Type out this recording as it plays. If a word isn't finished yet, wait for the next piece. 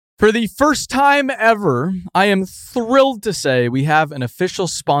For the first time ever, I am thrilled to say we have an official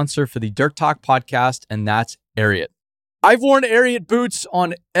sponsor for the Dirt Talk podcast, and that's Ariat. I've worn Ariat boots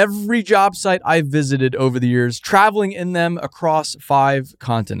on every job site I've visited over the years, traveling in them across 5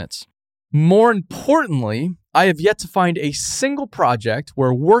 continents. More importantly, I have yet to find a single project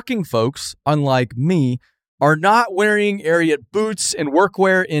where working folks, unlike me, are not wearing Ariat boots and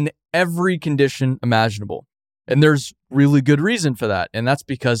workwear in every condition imaginable. And there's really good reason for that, and that's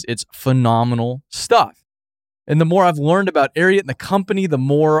because it's phenomenal stuff. And the more I've learned about Ariat and the company, the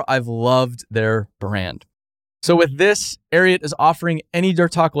more I've loved their brand. So with this, Ariat is offering any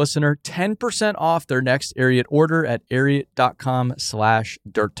Dirt Talk listener 10% off their next Ariat order at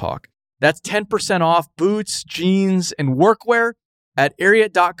ariat.com/dirttalk. That's 10% off boots, jeans, and workwear at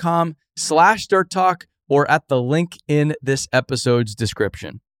ariat.com/dirttalk or at the link in this episode's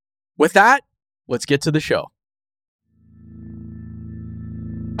description. With that, let's get to the show.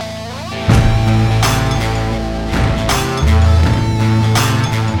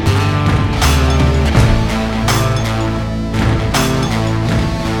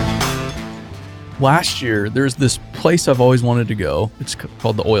 Last year, there's this place I've always wanted to go. It's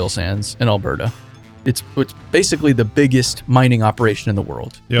called the Oil Sands in Alberta. It's basically the biggest mining operation in the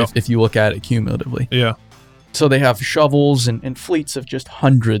world, if you look at it cumulatively. Yeah. So they have shovels and fleets of just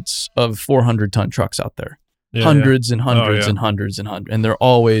hundreds of 400-ton trucks out there. And hundreds. And they're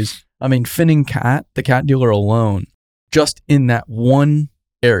always, Finning Cat, the cat dealer alone, just in that one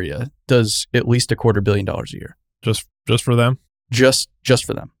area, does at least $250 million a year. Just for them? Just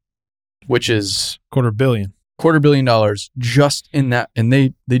for them. Which is $250 million just in that, and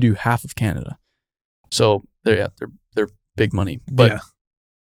they do half of Canada, so they're big money. But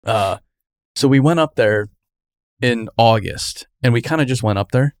so we went up there in August, and we kind of just went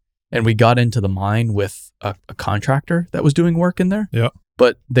up there, and we got into the mine with a contractor that was doing work in there. Yeah,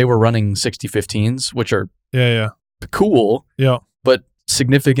 but they were running 6015s, which are cool. Yeah, but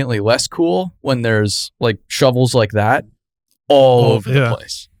significantly less cool when there's like shovels like that all over the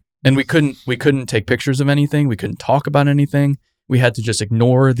place. And we couldn't take pictures of anything. We couldn't talk about anything. We had to just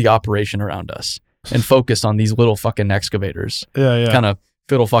ignore the operation around us and focus on these little fucking excavators. Kind of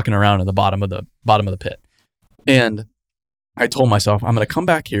fiddle fucking around at the bottom of the pit. And I told myself, I'm going to come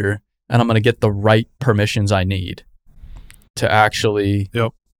back here and I'm going to get the right permissions I need to actually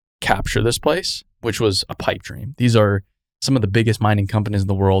capture this place, which was a pipe dream. These are some of the biggest mining companies in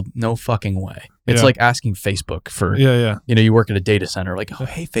the world. No fucking way. It's like asking Facebook for, you work at a data center, like, oh,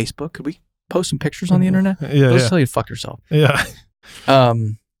 hey, Facebook, could we post some pictures on the internet? They'll just tell you to fuck yourself. Yeah.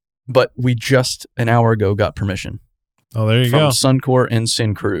 But we just an hour ago got permission. Oh, there you go. From Suncor and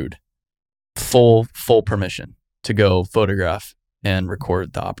Syncrude. Full permission to go photograph and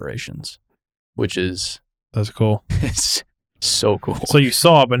record the operations, which is... That's cool. It's so cool. So you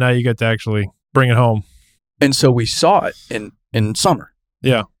saw it, but now you get to actually bring it home. And so we saw it in summer.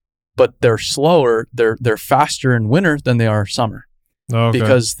 Yeah. But they're slower. They're faster in winter than they are summer. Okay.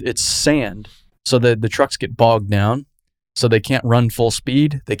 Because it's sand. So the trucks get bogged down. So they can't run full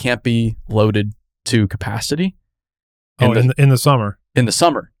speed. They can't be loaded to capacity. In the summer. In the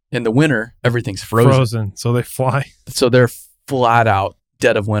summer. In the winter, everything's frozen. So they fly. So they're flat out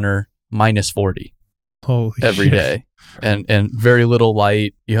dead of winter, -40 every day. And very little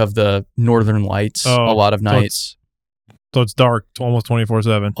light. You have the northern lights a lot of nights. So it's dark almost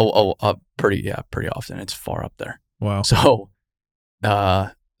 24/7. Pretty often. It's far up there. Wow. So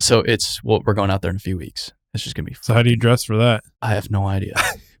it's we're going out there in a few weeks. It's just gonna be. So how do you dress for that? I have no idea.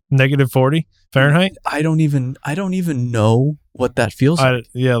 -40 Fahrenheit? I don't even know what that feels like.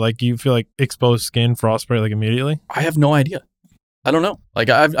 Like you feel like exposed skin, frostbite, like immediately. I have no idea. I don't know. Like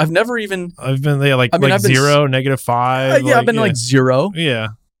I've never even. I've been there like 0, -5. I've been like 0. Yeah.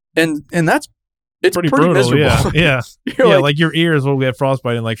 And it's pretty brutal. miserable. Yeah. Like your ears will get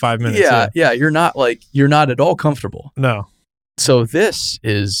frostbite in like 5 minutes. Yeah. You're not at all comfortable. No. So this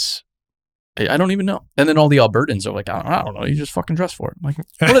is, I don't even know. And then all the Albertans are like, I don't know. You just fucking dress for it. I'm like,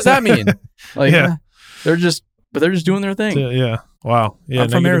 what does that mean? Like, they're just doing their thing. Yeah. Wow. Yeah. I'm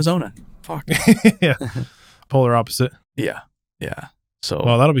from Arizona. Fuck. Yeah. Polar opposite. Yeah. So.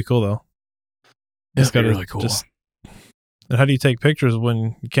 Well, that'll be cool though. It's really cool. And how do you take pictures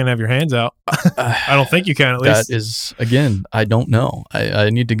when you can't have your hands out? I don't think you can, at least. That is, again, I don't know. I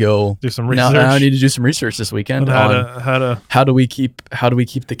need to go do some research. Now I need to do some research this weekend on how do we keep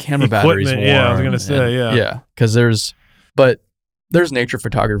the camera batteries warm. Yeah, I was going to say, Yeah, because there's nature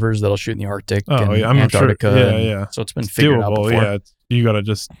photographers that'll shoot in the Arctic and Antarctica. Sure. Yeah. So it's been figured out before. Yeah, you got to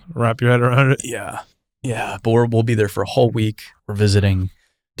just wrap your head around it. Yeah. But we'll be there for a whole week. We're visiting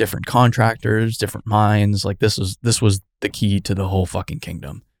different contractors, different mines. Like this was the key to the whole fucking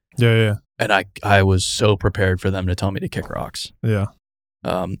kingdom. Yeah. And I was so prepared for them to tell me to kick rocks. Yeah.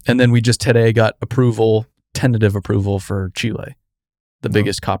 And then we just today got tentative approval for Chile, the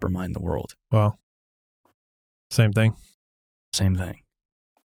biggest copper mine in the world. Wow. Same thing. Same thing.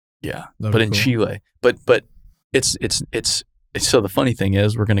 Yeah. That'd but be in cool. Chile, but it's so the funny thing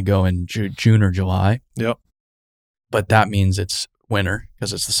is we're going to go in June or July. Yep. But that means it's winter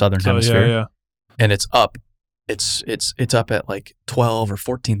because it's the southern hemisphere. Yeah. And it's up. It's up at like 12 or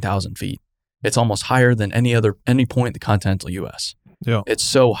 14,000 feet. It's almost higher than any point in the continental U.S. Yeah. It's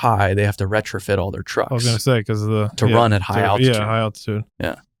so high they have to retrofit all their trucks. I was going to say because to run at high altitude. Yeah, high altitude.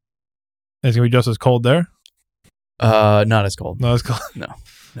 Yeah. It's going to be just as cold there? Not as cold. Not as cold. No.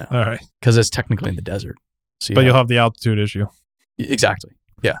 All right. Because it's technically in the desert. So you'll have the altitude issue. Exactly.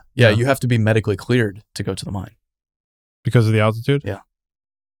 Yeah. You have to be medically cleared to go to the mine. Because of the altitude? Yeah.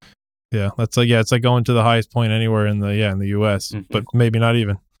 Yeah. That's like, it's like going to the highest point anywhere in the U.S., but maybe not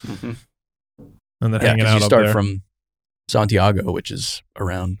even. Mm-hmm. And then hanging out you start up there. from Santiago, which is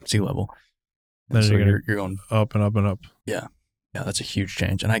around sea level. Then so you're going up and up and up. Yeah. Yeah, that's a huge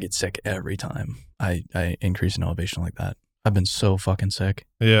change. And I get sick every time I increase in elevation like that. I've been so fucking sick.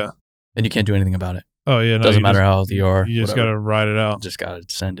 Yeah. And you can't do anything about it. Oh, yeah. No, doesn't matter how healthy you are. You just got to ride it out. Just got to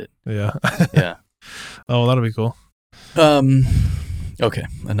send it. Yeah. Yeah. Oh, well, that'll be cool. Okay.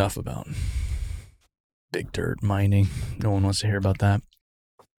 Enough about big dirt mining. No one wants to hear about that.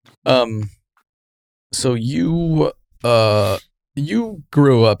 So you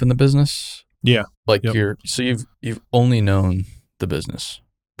grew up in the business? Yeah. Like you've only known the business.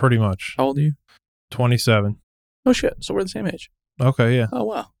 Pretty much. How old are you? 27. Oh shit. So we're the same age. Okay, yeah. Oh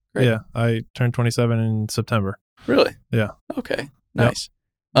wow. Great. Yeah. I turned 27 in September. Really? Yeah. Okay. Nice.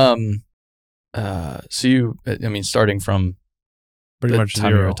 Yep. So you, starting from pretty much time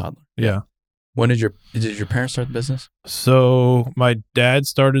you were zero. a toddler. Yeah. When did your parents start the business? So my dad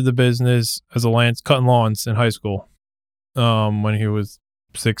started the business as cutting lawns in high school. When he was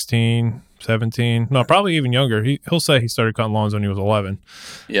 16, 17. No, probably even younger. He'll say he started cutting lawns when he was 11.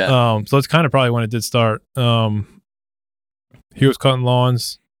 Yeah. So that's kind of probably when it did start. He was cutting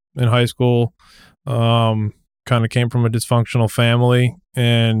lawns in high school. Kind of came from a dysfunctional family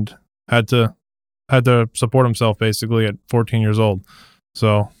and had to support himself basically at 14 years old.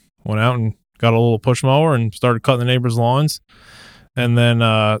 So went out and got a little push mower and started cutting the neighbors' lawns, and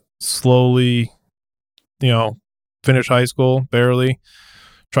then slowly, finished high school barely.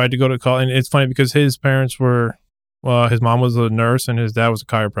 Tried to go to college, and it's funny because his parents were, his mom was a nurse and his dad was a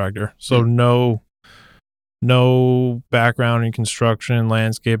chiropractor. So no background in construction,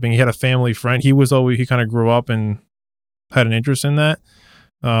 landscaping. He had a family friend. He kind of grew up and had an interest in that.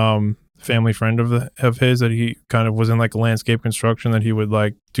 Family friend of his that he kind of was in like landscape construction that he would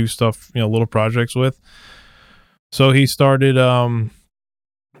like do stuff, little projects with. So he started, cutting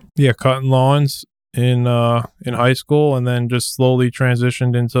lawns in high school, and then just slowly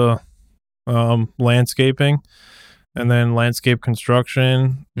transitioned into landscaping, and then landscape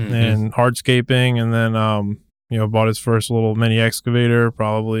construction and hardscaping, and then bought his first little mini excavator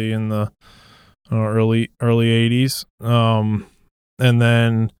probably in the early 80s, and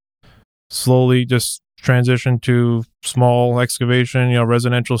then slowly just transitioned to small excavation,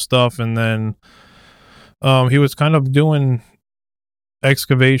 residential stuff, and then he was kind of doing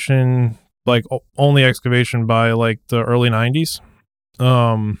excavation, like only excavation by like the early 90s.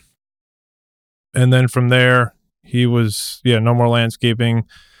 And then from there, he was, no more landscaping.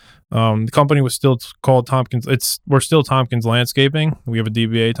 The company was still called Tompkins. We're still Tompkins Landscaping. We have a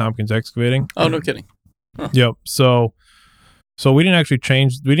DBA, Tompkins Excavating. Oh, no kidding. Huh. Yep. So we didn't actually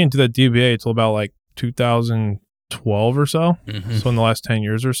we didn't do that DBA until about like 2012 or so. Mm-hmm. So in the last 10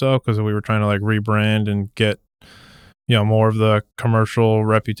 years or so, because we were trying to like rebrand and get, more of the commercial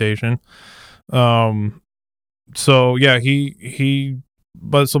reputation. So yeah,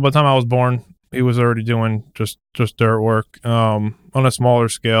 by the time I was born, he was already doing just dirt work, on a smaller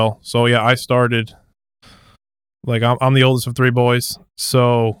scale. So yeah, I started, like, I'm the oldest of three boys.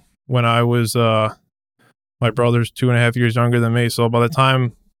 So when I was, my brother's 2.5 years younger than me. So by the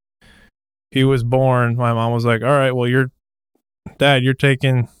time he was born, my mom was like, all right, well, you're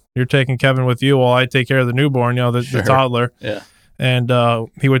taking Kevin with you while I take care of the newborn, the toddler. Yeah. And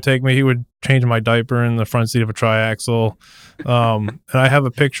he would change my diaper in the front seat of a triaxle. And I have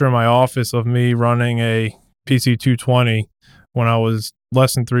a picture in my office of me running a PC 220 when I was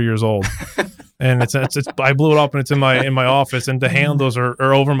less than 3 years old. And it's I blew it up and it's in my office, and the handles are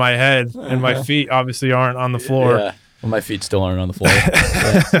over my head, and my feet obviously aren't on the floor. Yeah. Well, my feet still aren't on the floor.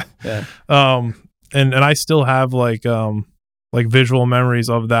 Yeah. And I still have like visual memories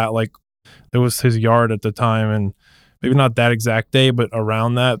of that. Like, it was his yard at the time, and maybe not that exact day, but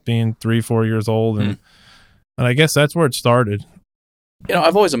around that, being 3-4 years old. And I guess that's where it started.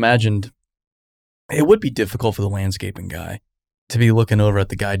 I've always imagined it would be difficult for the landscaping guy to be looking over at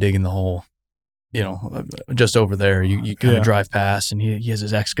the guy digging the hole, just over there. You kind of drive past and he has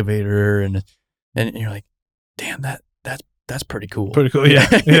his excavator and you're like, damn, that's pretty cool. Pretty cool.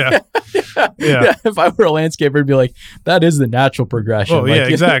 Yeah. If I were a landscaper, I'd be like, that is the natural progression. Oh, yeah,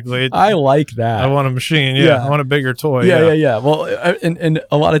 exactly. I like that. I want a machine. Yeah. I want a bigger toy. Yeah. Well, and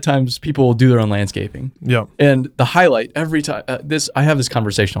a lot of times people will do their own landscaping. Yeah. And the highlight every time, I have this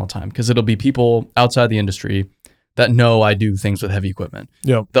conversation all the time because it'll be people outside the industry that know I do things with heavy equipment.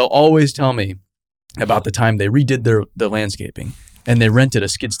 Yeah. They'll always tell me about the time they redid their landscaping. And they rented a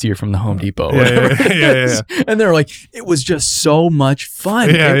skid steer from the Home Depot. Yeah. And they're like, it was just so much fun.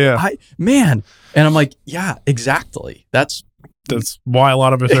 And I'm like, yeah, exactly. That's why a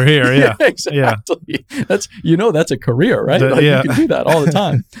lot of us are here. Yeah. Exactly. Yeah. That's a career, right? You can do that all the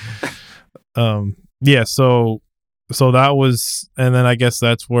time. So that was, and then I guess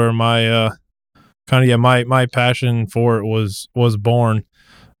that's where my my passion for it was born.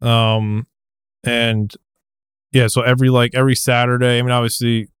 And yeah, so every Saturday, I mean,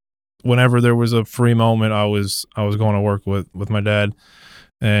 obviously, whenever there was a free moment, I was going to work with my dad,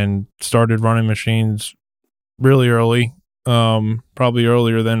 and started running machines really early, probably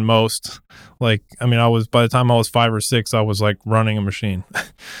earlier than most. Like, I mean, by the time I was 5 or 6, I was like running a machine.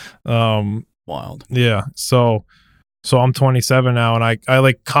 Wild. Yeah. So I'm 27 now, and I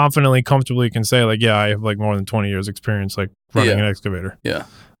like confidently, comfortably can say like, yeah, I have like more than 20 years experience like running an excavator. Yeah.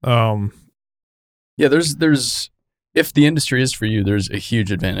 Yeah, there's if the industry is for you, there's a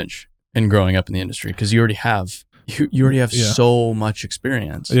huge advantage in growing up in the industry because you already have so much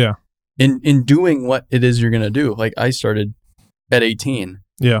experience. Yeah. In doing what it is you're gonna do. Like I started at 18.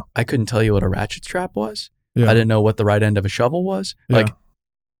 Yeah. I couldn't tell you what a ratchet strap was. Yeah. I didn't know what the right end of a shovel was. Yeah. Like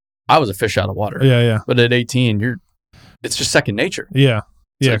I was a fish out of water. Yeah. But at 18, it's just second nature. Yeah.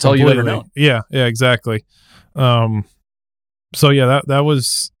 Yeah. It's all you've ever known. Yeah. Yeah. Exactly. So yeah, that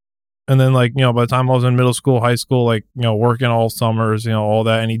was. And then by the time I was in middle school, high school, working all summers, all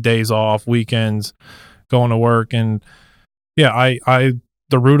that, any days off, weekends, going to work. And yeah, I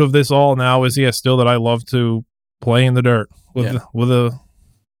the root of this all now is still that I love to play in the dirt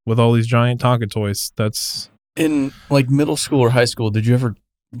with all these giant Tonka toys. That's in like middle school or high school. Did you ever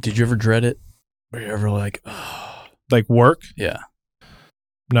dread it? Were you ever like, oh. Like work? Yeah.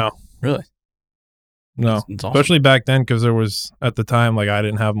 No. Really? No, that's awesome. Especially back then, because there was at the time I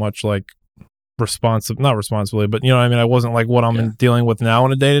didn't have much not responsibility, but I mean, I wasn't like what I'm dealing with now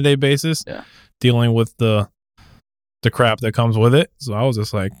on a day-to-day basis. Yeah, dealing with the crap that comes with it. So I was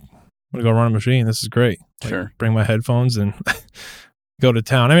just like, I'm gonna go run a machine. This is great. Sure. Bring my headphones and go to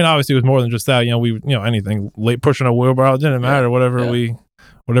town. I mean, obviously, it was more than just that. Anything late pushing a wheelbarrow, it didn't matter. Whatever we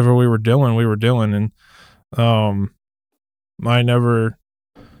were doing, we were doing, and I never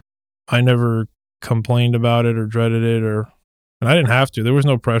complained about it or dreaded it, and I didn't have to. There was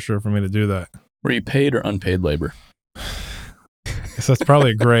no pressure for me to do that. Were you paid or unpaid labor? I guess that's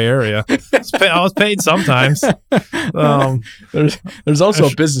probably a gray area. I was paid sometimes. There's also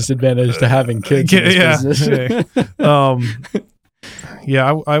a business advantage to having kids in this business. I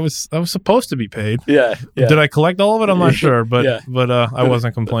was supposed to be paid. Yeah. Did I collect all of it? I'm not sure, but I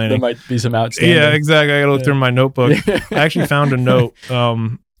wasn't complaining. There might be some outstanding. Yeah, exactly. I gotta look through my notebook. I actually found a note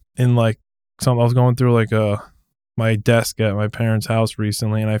in I was going through my desk at my parents' house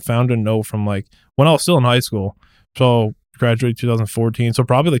recently, and I found a note from when I was still in high school. So graduated 2014, so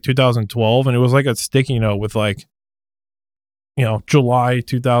probably 2012, and it was a sticky note with July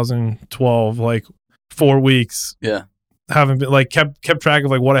 2012, 4 weeks. Yeah, haven't been kept track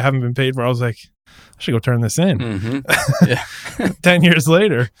of what I haven't been paid for. I was like, I should go turn this in. Mm-hmm. Yeah. 10 years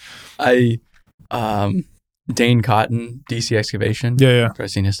later, Dane Cotton, DC Excavation. Yeah.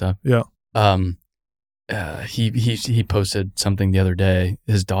 I've seen his stuff. Yeah. He posted something the other day.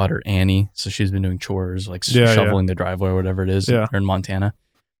 His daughter Annie, so she's been doing chores shoveling the driveway or whatever it is. Yeah. In Montana,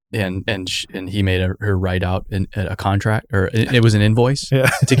 and he made her write out a contract, or it was an invoice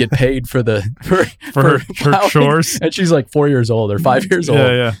to get paid for her chores. And she's 4 years old or 5 years old.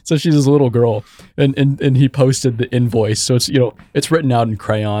 Yeah. So she's this little girl, and he posted the invoice. So it's it's written out in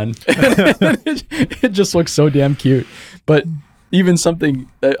crayon. It just looks so damn cute, but. Even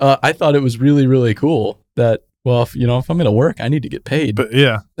something that I thought it was really, really cool that, well, if I'm going to work, I need to get paid. But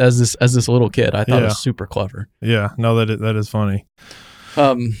yeah, as this little kid, I thought it was super clever. Yeah, no, that is funny.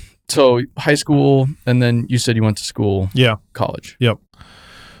 So high school, and then you said you went to school. Yeah. College. Yep.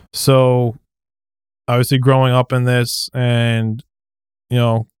 So obviously growing up in this and,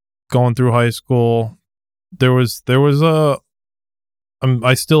 going through high school, there was I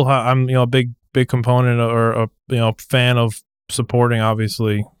still I'm a big component or a fan of supporting,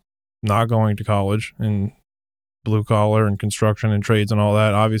 obviously, not going to college and blue collar and construction and trades and all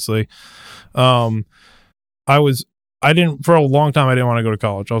that, obviously. I didn't, for a long time, I didn't want to go to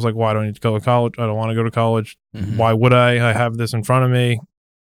college. I was like, why do I need to go to college? I don't want to go to college. Mm-hmm. Why would I? I have this in front of me.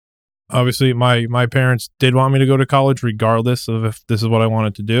 Obviously, my parents did want me to go to college regardless of if this is what I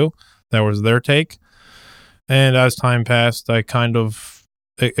wanted to do. That was their take. And as time passed, it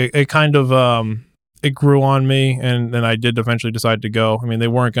grew on me, and then I did eventually decide to go. I mean, they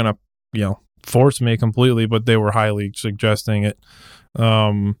weren't going to, force me completely, but they were highly suggesting it.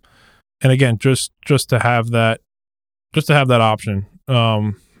 And again, just to have that option.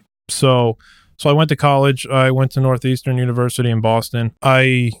 So I went to college. I went to Northeastern University in Boston.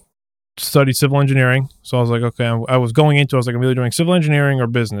 I studied civil engineering. So I was like, okay, I was I'm either doing civil engineering or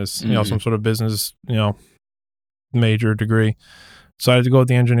business, Mm-hmm. some sort of business, major degree. Decided to go with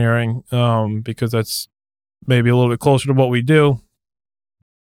the engineering, because that's maybe a little bit closer to what we do.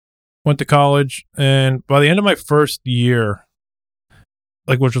 Went to college, and by the end of my first year,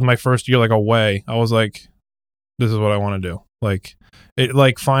 which was my first year, away, I was like, this is what I want to do.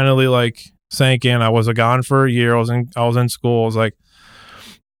 It finally sank in. I was gone for a year. I was in school. I was like,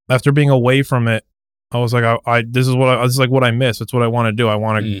 after being away from it, I was like, this is what I miss. It's what I want to do. I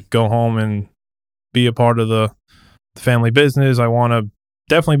want to go home and be a part of the family business. I want to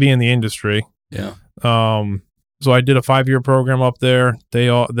definitely be in the industry. Yeah. So I did a 5-year program up there. They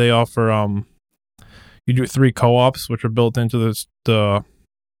offer you do 3 co-ops, which are built into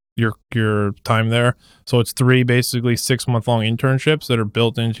your time there. So it's 3 basically 6-month-long internships that are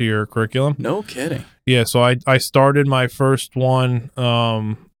built into your curriculum. No kidding. Yeah. So I started my first one,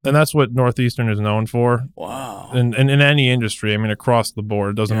 and that's what Northeastern is known for. Wow. And in any industry, I mean, across the board,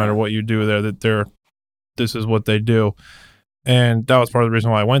 it doesn't matter what you do there, this is what they do. And that was part of the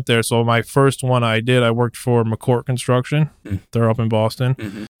reason why I went there. So my first one I worked for McCourt Construction. They're up in Boston.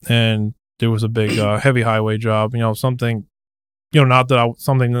 Mm-hmm. And there was a big heavy highway job, something, not that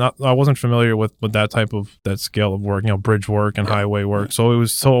I wasn't familiar with that scale of work, bridge work and highway work.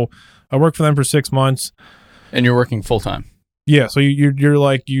 So I worked for them for 6 months. And you're working full time. Yeah. So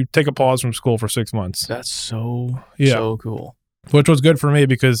you take a pause from school for 6 months. That's so cool. Which was good for me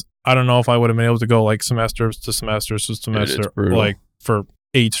because I don't know if I would have been able to go semester to semester for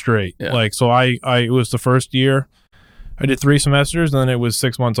 8 straight. Yeah. So it was the first year I did 3 semesters, and then it was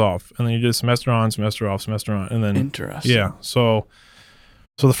 6 months off, and then you did semester on, semester off, semester on, and then interesting. Yeah. So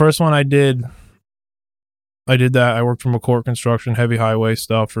the first one I did that. I worked for McCourt Construction, heavy highway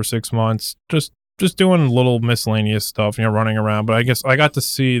stuff for 6 months, just doing little miscellaneous stuff, running around. But I guess I got to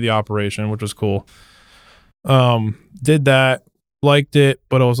see the operation, which was cool. Did that. Liked it,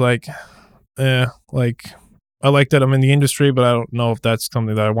 but I was like, I like that I'm in the industry, but I don't know if that's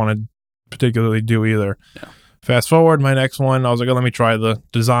something that I want to particularly do either. Yeah. Fast forward, my next one, I was like, let me try the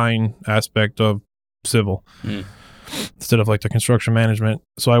design aspect of civil instead of the construction management.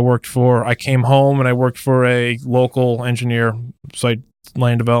 So I came home and I worked for a local engineer,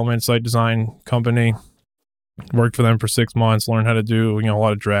 land development, site design company. Worked for them for 6 months, learned how to do, a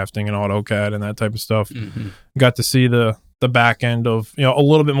lot of drafting and AutoCAD and that type of stuff. Mm-hmm. Got to see the back end of, a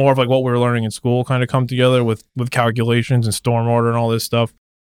little bit more of what we were learning in school kind of come together with calculations and stormwater and all this stuff.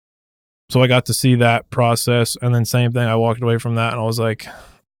 So I got to see that process. And then same thing, I walked away from that and I was like,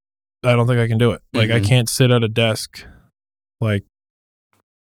 I don't think I can do it. I can't sit at a desk,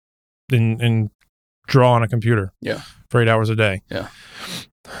 and draw on a computer for 8 hours a day. Yeah.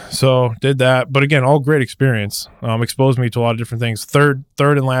 So did that, but again, all great experience. Exposed me to a lot of different things. Third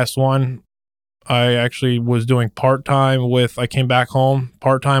and last one, I actually was doing part-time I came back home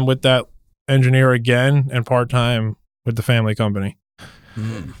part-time with that engineer again and part-time with the family company.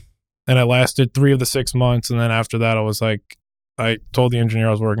 And I lasted 3 of the 6 months. And then after that, I was like, I told the engineer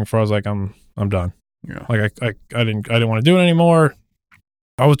I was working for, I was like, I'm done. Yeah. I didn't want to do it anymore.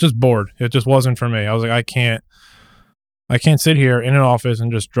 I was just bored. It just wasn't for me. I was like, I can't sit here in an office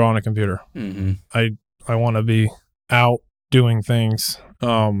and just draw on a computer. Mm-hmm. I want to be out doing things.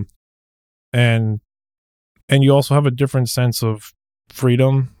 And you also have a different sense of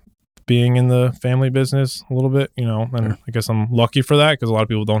freedom being in the family business a little bit, and I guess I'm lucky for that because a lot of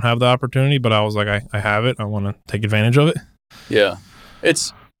people don't have the opportunity, but I was like, I have it. I want to take advantage of it. Yeah.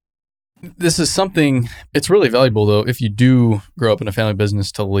 This is something, it's really valuable though, if you do grow up in a family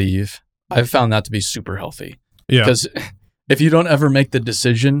business to leave. I've found that to be super healthy. Yeah. Because if you don't ever make the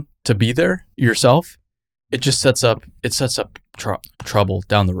decision to be there yourself, it just sets up trouble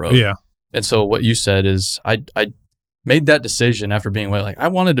down the road. Yeah. And so what you said is I made that decision after being away. I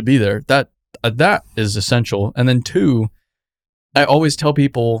wanted to be there. That that is essential. And then 2, I always tell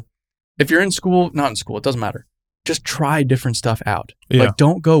people, if you're in school, not in school, it doesn't matter. Just try different stuff out. Yeah. Like,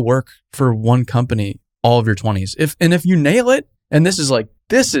 don't go work for one company all of your 20s. If you nail it, and this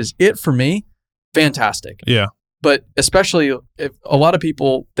is it for me, fantastic. Yeah. But especially if a lot of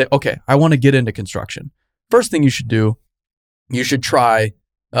people that, okay, I want to get into construction. First thing you should do, you should try,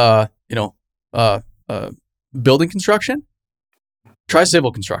 building construction. Try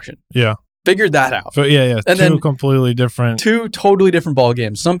civil construction. Yeah. Figure that out. So yeah. And 2 then completely different. 2 totally different ball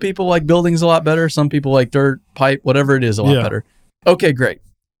games. Some people like buildings a lot better. Some people like dirt, pipe, whatever it is, a lot better. Okay, great.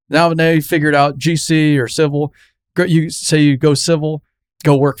 Now you figured out GC or civil. You say you go civil,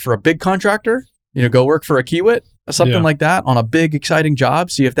 go work for a big contractor. Go work for a Kiewit, something like that, on a big, exciting job.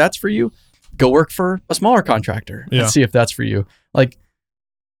 See if that's for you. Go work for a smaller contractor and see if that's for you. Like,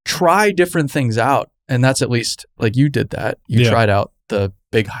 try different things out. And that's, at least, like, you did that. You tried out the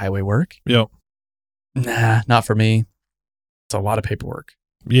big highway work. Yep. Nah, not for me. It's a lot of paperwork.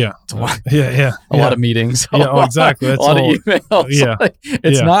 Yeah. It's a lot. Yeah. A lot of meetings. Exactly. That's a lot of emails. Yeah. Like,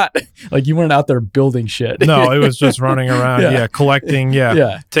 it's not like you weren't out there building shit. No, it was just running around. Collecting.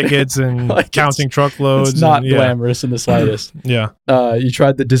 Tickets and like, counting truckloads. It's not glamorous in the slightest. Yeah. You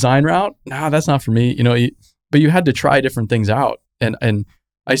tried the design route. Nah, that's not for me. But you had to try different things out. And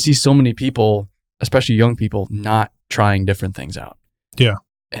I see so many people, especially young people, not trying different things out. Yeah.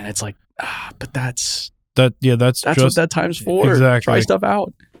 And it's like, but that's just what that time's for. Exactly. Try stuff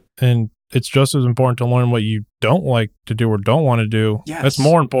out. And it's just as important to learn what you don't like to do or don't want to do. Yes. That's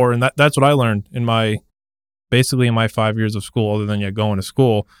more important. That's what I learned in my 5 years of school, other than going to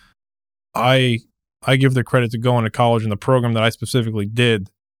school. I give the credit to going to college, and the program that I specifically did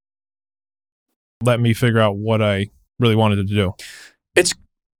let me figure out what I really wanted to do.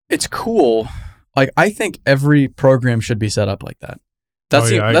 It's cool. Like, I think every program should be set up like that. That's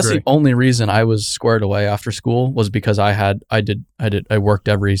the only reason I was squared away after school, was because I worked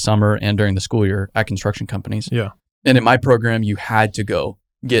every summer and during the school year at construction companies. Yeah. And in my program, you had to go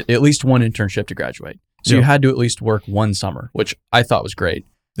get at least one internship to graduate. So you had to at least work one summer, which I thought was great.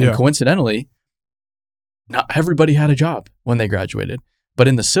 And coincidentally, not everybody had a job when they graduated. But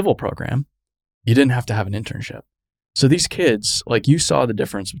in the civil program, you didn't have to have an internship. So these kids, like, you saw the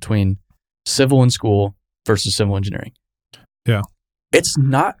difference between civil in school versus civil engineering. Yeah. It's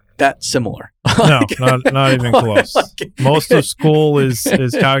not that similar. No, not even close. Most of school is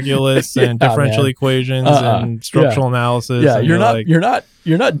calculus and differential equations and structural analysis. Yeah, and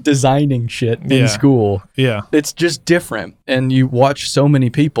you're not designing shit in school. Yeah. It's just different. And you watch so many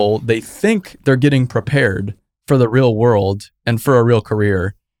people, they think they're getting prepared for the real world and for a real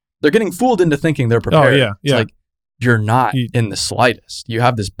career. They're getting fooled into thinking they're prepared. Oh, yeah. It's like, you're not in the slightest. You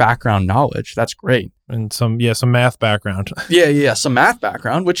have this background knowledge. That's great. And some math background. Some math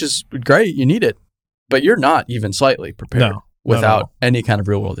background, which is great. You need it. But you're not even slightly prepared without any kind of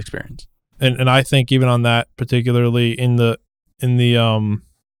real world experience. And I think even on that, particularly in the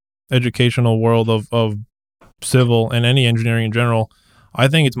educational world of civil and any engineering in general, I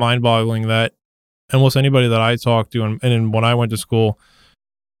think it's mind-boggling that almost anybody that I talk to, and when I went to school,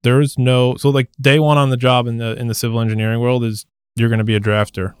 there's like day one on the job in the civil engineering world is you're going to be a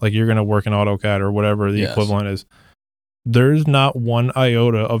drafter. Like, you're going to work in AutoCAD or whatever the equivalent is. There's not one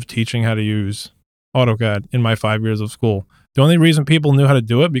iota of teaching how to use AutoCAD in my 5 years of school. The only reason people knew how to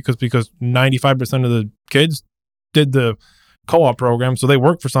do it because 95% of the kids did the co-op program. So they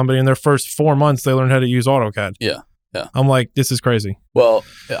worked for somebody in their first 4 months, they learned how to use AutoCAD. Yeah. I'm like, this is crazy. Well,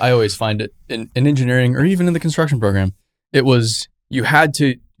 I always find it in engineering or even in the construction program, it was, you had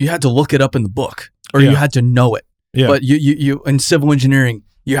to look it up in the book or you had to know it. Yeah. But you in civil engineering,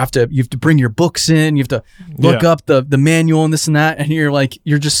 you have to bring your books in, you have to look up the manual and this and that. And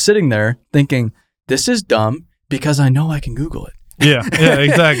you're just sitting there thinking, this is dumb because I know I can Google it. Yeah,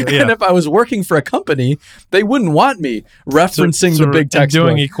 exactly. Yeah. And if I was working for a company, they wouldn't want me referencing the big textbook.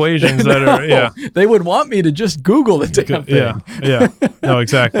 Doing equations that are, They would want me to just Google the damn thing. Yeah. No,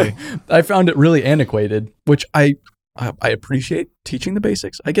 exactly. I found it really antiquated, which I appreciate teaching the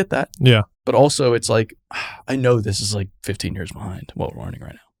basics. I get that. Yeah. But also it's like, I know this is like 15 years behind what we're learning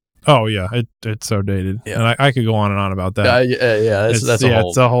right now. Oh yeah. It's so dated. Yeah. And I could go on and on about that.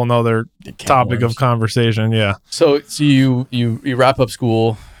 It's a whole nother topic of conversation. Yeah. So you wrap up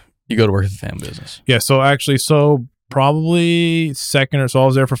school, you go to work at the family business. Yeah. So probably I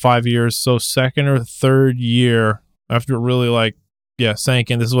was there for 5 years. So second or third year after it really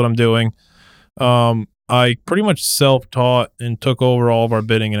sank in, this is what I'm doing. I pretty much self-taught and took over all of our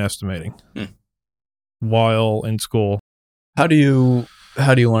bidding and estimating while in school. How do you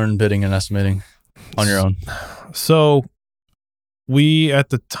learn bidding and estimating on your own? So we at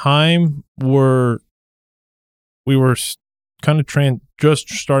the time were kind of just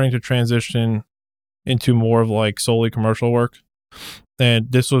starting to transition into more of like solely commercial work, and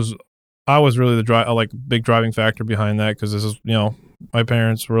I was really the big driving factor behind that, because this is, my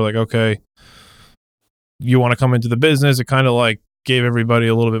parents were like, okay, you want to come into the business. It kind of like gave everybody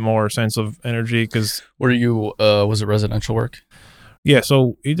a little bit more sense of energy, because was it residential work? Yeah,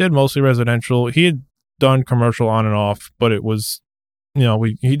 so he did mostly residential. He had done commercial on and off, but it was,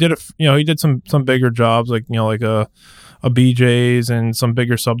 he did some bigger jobs, like, like a BJ's and some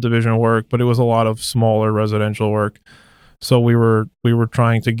bigger subdivision work, but it was a lot of smaller residential work. So we were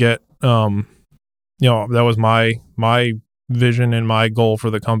trying to get, that was my vision and my goal for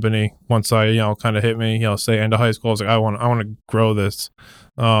the company. Once I, kind of hit me, say end of high school, I was like, I want to grow this,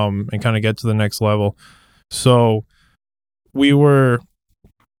 and kind of get to the next level. So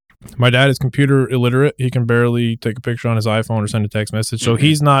my dad is computer illiterate. He can barely take a picture on his iPhone or send a text message. So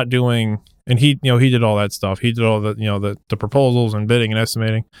he's not doing, and he did all that stuff. He did all the, the proposals and bidding and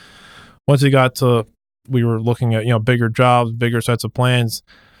estimating. Once we were looking at, bigger jobs, bigger sets of plans,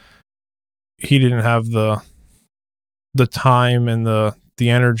 he didn't have the time and the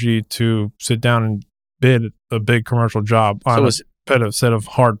energy to sit down and bid a big commercial job on a set of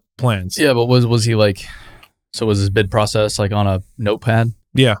hard plans. Yeah, but was he like, so was his bid process like on a notepad?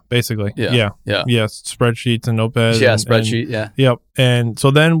 Yeah, basically. Yeah. Spreadsheets and notepads. Yeah, spreadsheet. Yeah. Yep. And so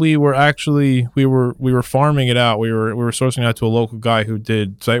then we were farming it out. We were sourcing out to a local guy who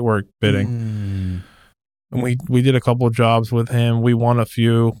did site work bidding, and we did a couple of jobs with him. We won a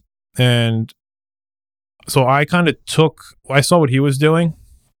few, and so I saw what he was doing,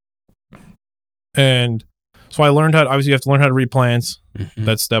 and so I learned you have to learn how to read plans. Mm-hmm.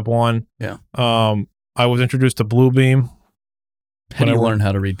 That's step one. Yeah. I was introduced to Bluebeam. How do you learn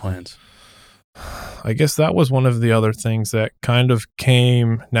how to read plans? I guess that was one of the other things that kind of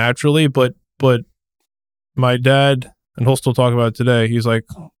came naturally, but my dad, and he'll still talk about it today, he's like,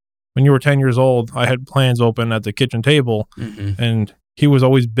 when you were 10 years old, I had plans open at the kitchen table, and he was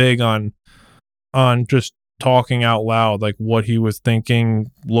always big on just talking out loud, like what he was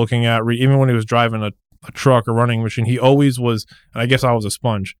thinking, looking at, even when he was driving a truck or running machine, he always was, and I guess I was a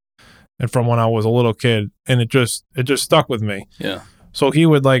sponge. And from when I was a little kid, and it just stuck with me. Yeah. So he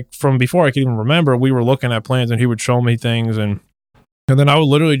would, like, from before I could even remember, we were looking at plans, and he would show me things, and then I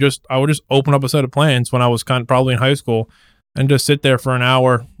would just open up a set of plans when I was probably in high school, and just sit there for an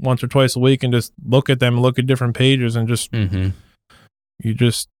hour once or twice a week and just look at them, look at different pages, and just if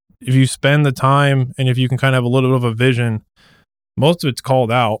you spend the time and if you can kind of have a little bit of a vision, most of it's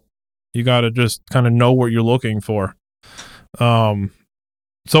called out. You got to just kind of know what you're looking for.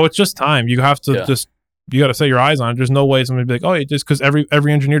 So it's just time. You have to you got to set your eyes on it. There's no way somebody be like, oh, just because every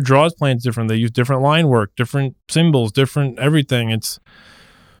engineer draws plans different. They use different line work, different symbols, different everything. It's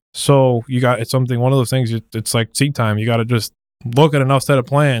something, one of those things, it's like seat time. You got to just look at enough set of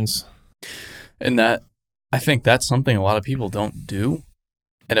plans. And I think that's something a lot of people don't do.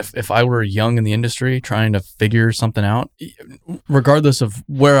 And if I were young in the industry trying to figure something out, regardless of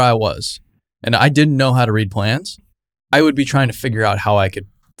where I was, and I didn't know how to read plans, I would be trying to figure out how I could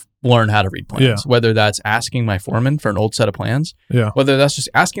learn how to read plans. Yeah. Whether that's asking my foreman for an old set of plans, whether that's just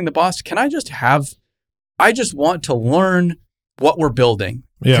asking the boss, I just want to learn what we're building.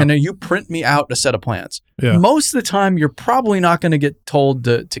 Yeah. Can you print me out a set of plans? Yeah. Most of the time, you're probably not going to get told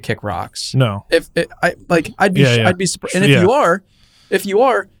to kick rocks. No. I'd be surprised. And if you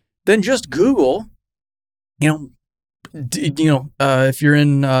are, then just Google, if you're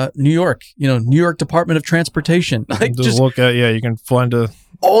in New York, New York Department of Transportation, just look at, you can find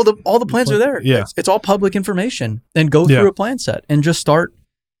all the plans are there. Yeah. It's all public information, and go through a plan set and just start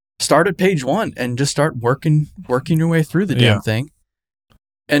at page 1 and just start working your way through the damn thing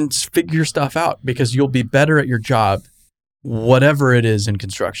and figure stuff out, because you'll be better at your job, whatever it is in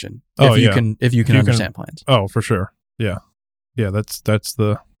construction. If you can understand plans. Oh, for sure. Yeah. Yeah. That's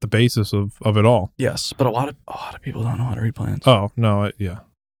the basis of it all. Yes. But a lot of people don't know how to read plans. Oh, no.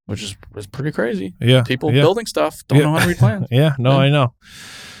 Which is pretty crazy. Yeah. People building stuff don't know how to read plans. Yeah. No, I know.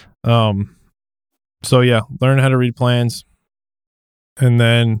 So learn how to read plans, and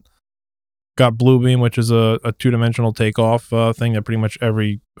then got Bluebeam, which is a 2-dimensional takeoff thing that pretty much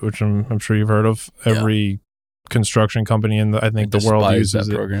which I'm sure you've heard of, every construction company in the world uses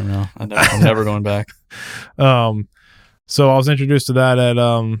that program now. I'm never going back. So I was introduced to that at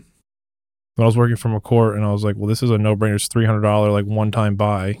when I was working for McCourt, and I was like, well, this is a no-brainer. It's $300 like one-time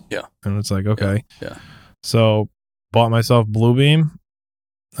buy. Yeah. And it's like, okay. Yeah. So bought myself Bluebeam,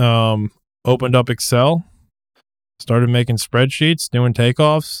 opened up Excel, started making spreadsheets, doing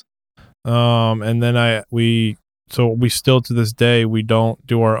takeoffs. And then so we still to this day we don't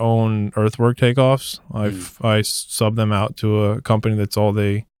do our own earthwork takeoffs. I sub them out to a company that's all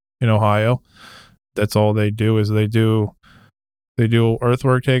they in Ohio. That's all they do is they do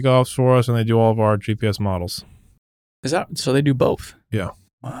earthwork takeoffs for us, and they do all of our GPS models. Is that so? They do both. Yeah.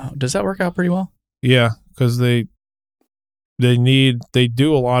 Wow. Does that work out pretty well? Yeah, because they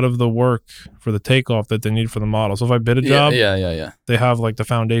do a lot of the work for the takeoff that they need for the model. So if I bid a job, yeah. they have like the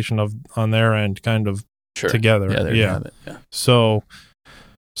foundation on their end kind of together. Yeah, there you have it. Yeah. So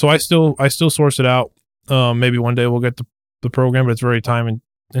I still source it out. Maybe one day we'll get the program, but it's very time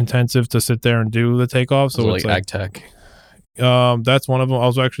intensive to sit there and do the takeoff. So it's like AgTech. That's one of them. I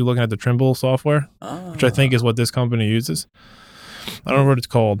was actually looking at the Trimble software, which I think is what this company uses. I don't know what it's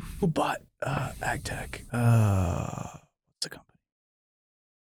called. Who bought AgTech? What's the company?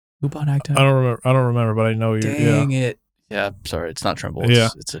 Who bought AgTech? I don't remember, but I know you. Dang it. Yeah, sorry, it's not Trimble.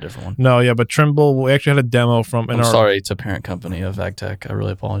 It's a different one. No, yeah, but Trimble, we actually had a demo from... sorry, it's a parent company of AgTech. I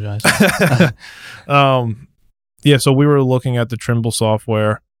really apologize. Yeah, so we were looking at the Trimble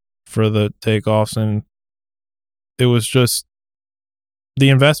software for the takeoffs, and it was just... The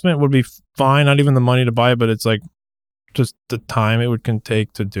investment would be fine, not even the money to buy it, but it's like just the time it can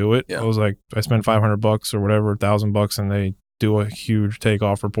take to do it. Yeah. It was like, I spent $500 or whatever, $1,000, and they do a huge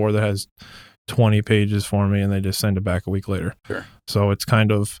takeoff report that has 20 pages for me, and they just send it back a week later. Sure. So it's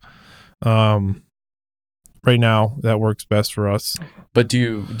kind of right now that works best for us. But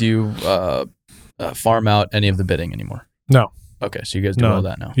do you farm out any of the bidding anymore? No. Okay, so you guys do all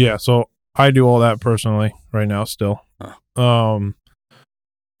that now. Yeah, so I do all that personally right now still.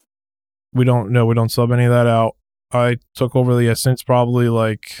 We don't sub any of that out. I took over since probably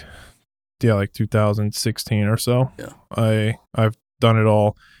like 2016 or so. Yeah. I've done it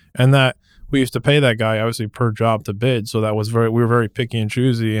all, and that we used to pay that guy obviously per job to bid, so that was we were very picky and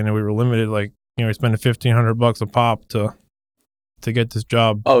choosy, and we were limited. Like, we spent $1,500 a pop to get this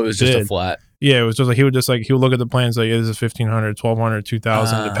job. Oh, it was just a flat. Yeah, it was just like he would look at the plan and say, this is $1,500, $1,200,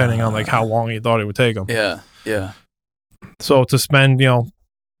 $2,000, depending on like how long he thought it would take him. Yeah. So to spend $1,500,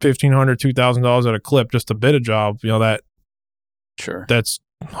 $2,000 at a clip just to bid a job, that's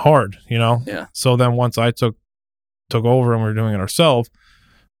hard, Yeah. So then once I took over and we were doing it ourselves,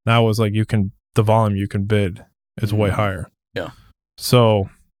 now it was like the volume you can bid is way higher. Yeah. So,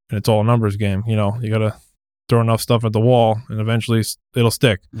 and it's all a numbers game. You gotta throw enough stuff at the wall, and eventually it'll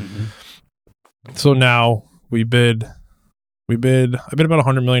stick. Mm-hmm. So now I bid about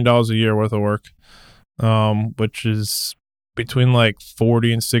 $100 million a year worth of work, which is between like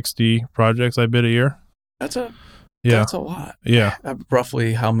 40 and 60 projects I bid a year. That's a lot. Yeah.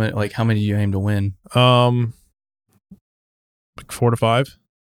 Roughly how many do you aim to win? Like 4 to 5.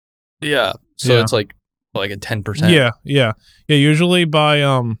 Yeah. So it's like a 10%. Yeah. Usually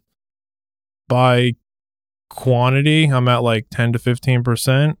by quantity, I'm at like 10 to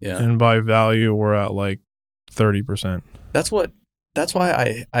 15%. Yeah. And by value, we're at like 30%. That's why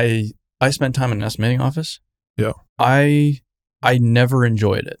I spent time in an estimating office. Yeah. I never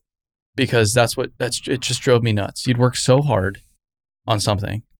enjoyed it because it just drove me nuts. You'd work so hard on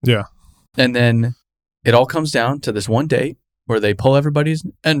something. Yeah. And then it all comes down to this one date where they pull everybody's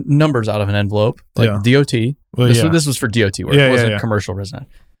numbers out of an envelope, like DOT. Well, this was for DOT work. It wasn't commercial resident.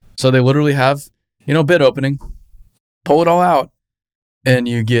 So they literally have, bid opening, pull it all out, and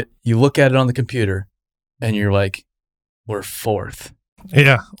you look at it on the computer, and you're like, we're fourth.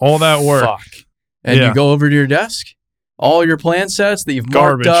 Yeah, all that work. Fuck. And you go over to your desk, all your plan sets that you've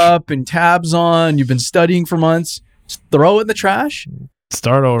marked up and tabs on, you've been studying for months, just throw it in the trash.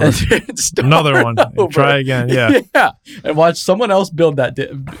 Start over. Another one. Try again. Yeah. Yeah. And watch someone else build that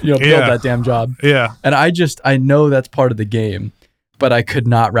that damn job. Yeah. And I know that's part of the game, but I could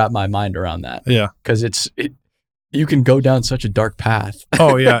not wrap my mind around that. Yeah. Because you can go down such a dark path.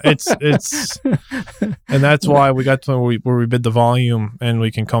 Oh yeah. It's and that's why we got to where we bid the volume and we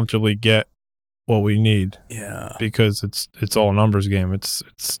can comfortably get what we need. Yeah. Because it's all a numbers game. It's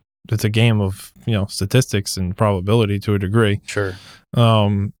a game of, statistics and probability to a degree. Sure.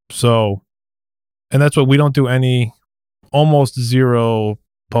 So, and that's what we don't do almost zero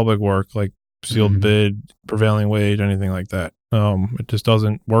public work, like sealed bid, prevailing wage, anything like that. It just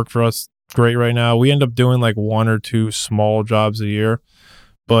doesn't work for us great right now. We end up doing like 1 or 2 small jobs a year,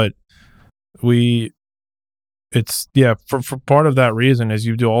 but for part of that reason is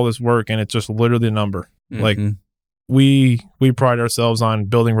you do all this work and it's just literally a number. Mm-hmm. Like we pride ourselves on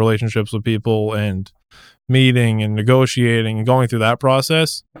building relationships with people and meeting and negotiating and going through that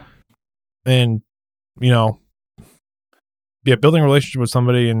process, and building a relationship with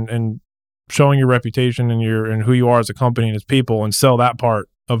somebody and showing your reputation and who you are as a company and as people, and sell that part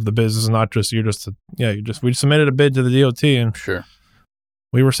of the business, not just we submitted a bid to the DOT and Sure.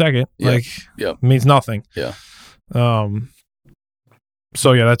 we were second. Yeah. Means nothing. Yeah.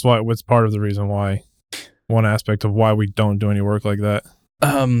 So yeah, that's why it's part of the reason why, one aspect of why we don't do any work like that.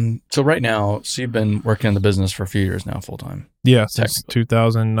 So right now, you've been working in the business for a few years now, full time. Yeah, since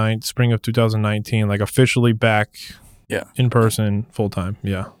 2009, spring of 2019, like officially back. Yeah. In person, full time.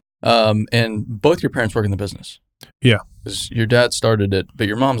 Yeah. And both your parents work in the business. Yeah. 'Cause your dad started it, but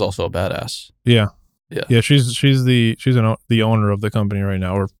your mom's also a badass. Yeah. Yeah. Yeah. She's the owner of the company right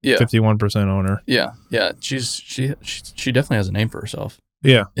now, or 51% owner. Yeah. Yeah. She definitely has a name for herself.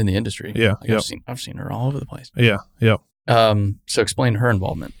 Yeah. In the industry. Yeah. Like I've seen her all over the place. Yeah. Yeah. So explain her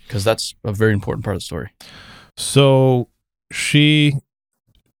involvement, because that's a very important part of the story. So she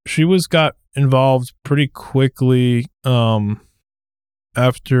got involved pretty quickly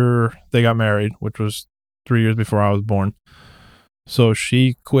after they got married, which was 3 years before I was born. So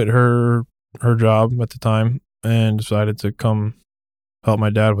she quit her job at the time and decided to come help my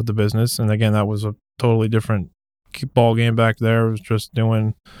dad with the business. And again, that was a totally different ball game back there. It was just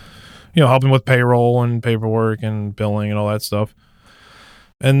doing, helping with payroll and paperwork and billing and all that stuff.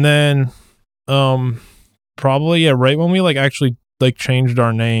 And then probably right when we actually changed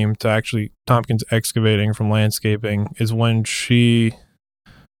our name to actually Tompkins Excavating from landscaping is when she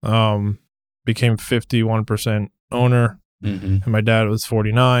became 51% owner, and my dad was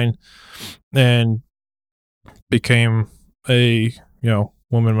 49, and became a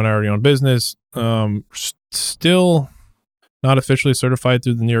woman minority owned business. Still not officially certified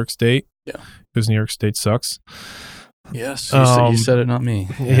through the New York State, because New York State sucks. Yes, you said it, not me.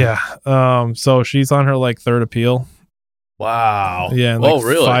 Yeah. So she's on her third appeal. Wow. Yeah. And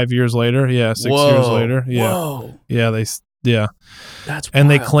really? 5 years later. Yeah. 6 years later. Yeah. Whoa. Yeah. That's and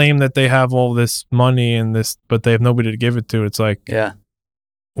wild. they claim that they have all this money and this, but they have nobody to give it to. It's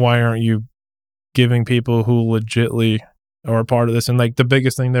why aren't you giving people who legitly are a part of this? And the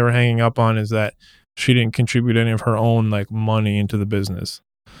biggest thing they were hanging up on is that she didn't contribute any of her own money into the business.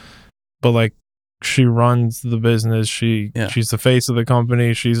 But she runs the business. She's the face of the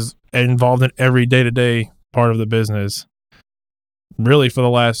company. She's involved in every day-to-day part of the business, really, for the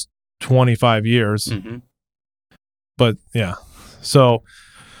last 25 years. Mm-hmm. But yeah, so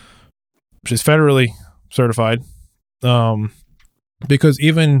she's federally certified. Because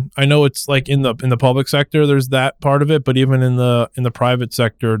even, I know it's in the public sector, there's that part of it, but even in the private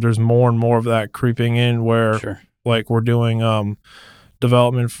sector, there's more and more of that creeping in, where we're doing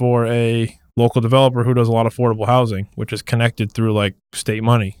development for a local developer who does a lot of affordable housing, which is connected through state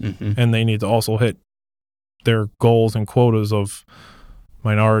money, and they need to also hit their goals and quotas of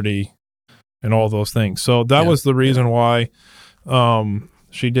minority and all those things. So that was the reason why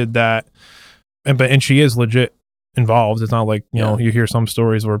she did that, and she is legit involved. It's not you hear some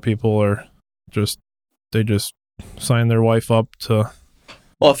stories where people are just sign their wife up to.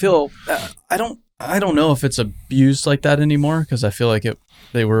 Well, I feel I don't know if it's abused like that anymore, because I feel like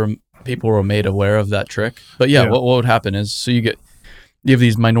people were made aware of that trick. But what would happen is, so you have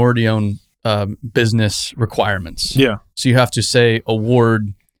these minority-owned business requirements. Yeah. So you have to say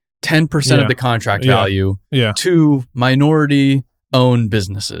award 10% of the contract value to minority-owned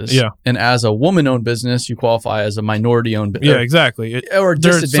businesses. Yeah. And as a woman-owned business, you qualify as a minority-owned business. Yeah, exactly. Or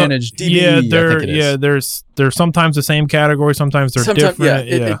disadvantaged DBE, I think it is. They're sometimes the same category, sometimes they're different.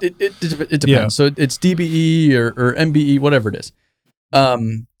 Yeah, it depends. Yeah. So it's DBE or MBE, whatever it is.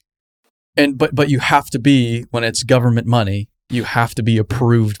 But you have to be, when it's government money, you have to be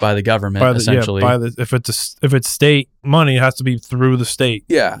approved by the government, essentially. If it's state money, it has to be through the state.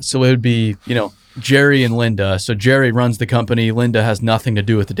 Yeah. So it would be, Jerry and Linda. So Jerry runs the company. Linda has nothing to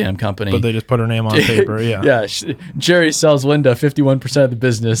do with the damn company. But they just put her name on paper. Yeah. Yeah. Jerry sells Linda 51% of the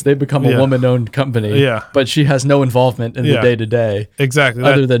business. They become a woman-owned company. Yeah. But she has no involvement in the day-to-day. Exactly.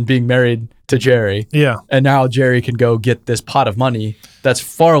 Other than being married to Jerry. Yeah. And now Jerry can go get this pot of money that's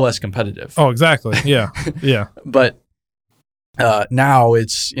far less competitive. Oh, exactly. Yeah. Yeah. But now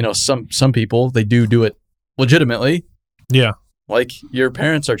it's, some people, they do it legitimately. Yeah. Like your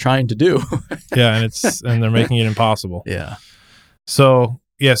parents are trying to do. Yeah, and they're making it impossible. Yeah. So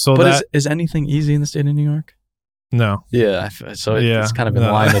but is anything easy in the state of New York? No. Yeah. So it's kind of in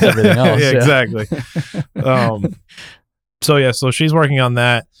line with everything else. Yeah, exactly. So she's working on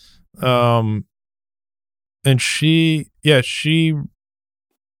that. And she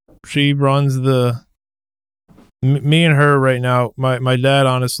runs me and her right now. My dad,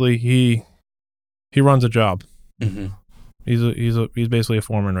 honestly, he runs a job. Mm-hmm. He's basically a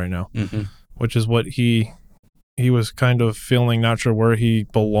foreman right now, which is what he was kind of feeling not sure where he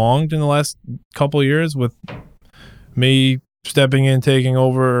belonged in the last couple of years, with me stepping in, taking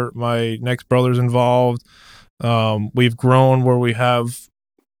over. My next brother's involved. We've grown where we have,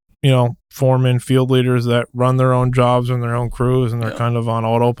 foremen, field leaders that run their own jobs and their own crews, and they're kind of on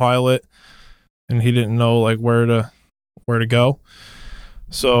autopilot. And he didn't know like where to go.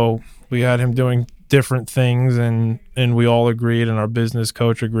 So we had him doing different things, and we all agreed, and our business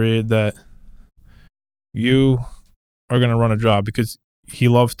coach agreed that you are going to run a job, because he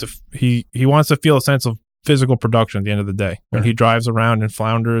loves to he wants to feel a sense of physical production at the end of the day. When he drives around and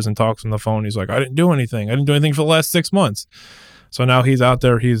flounders and talks on the phone, he's like, I didn't do anything for the last 6 months. So now he's out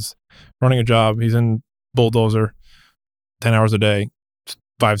there, he's running a job, he's in bulldozer 10 hours a day,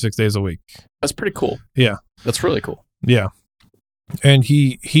 5-6 days a week. That's pretty cool. Yeah, that's really cool. Yeah. And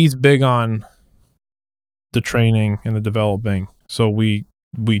he's big on the training and the developing. So we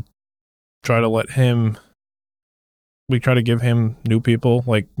try to give him new people,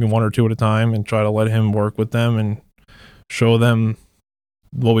 like 1 or 2 at a time, and try to let him work with them and show them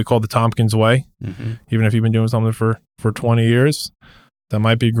what we call the Tompkins way. Mm-hmm. Even if you've been doing something for 20 years, that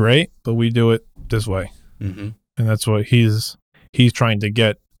might be great, but we do it this way. Mm-hmm. And that's what he's trying to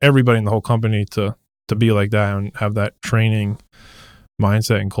get everybody in the whole company to be like that and have that training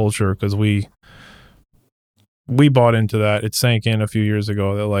mindset and culture, because we bought into that. It sank in a few years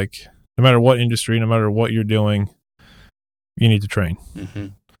ago that like no matter what industry, no matter what you're doing, you need to train. Mm-hmm.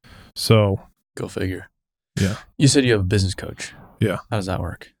 So go figure. Yeah. You said you have a business coach. Yeah. How does that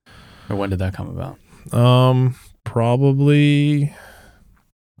work? Or when did that come about? Probably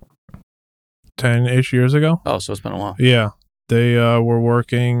 10-ish years ago. Oh, so it's been a while. Yeah. They were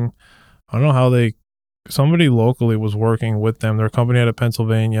working, I don't know how somebody locally was working with them. Their company out of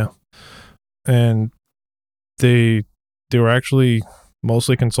Pennsylvania, and they were actually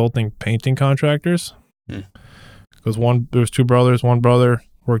mostly consulting painting contractors. Because there was 2 brothers. One brother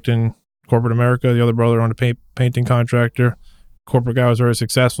worked in corporate America. The other brother owned a painting contractor. Corporate guy was very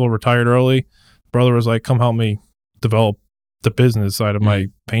successful, retired early. Brother was like, come help me develop the business side of my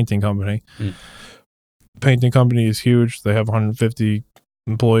painting company. Painting company is huge. They have 150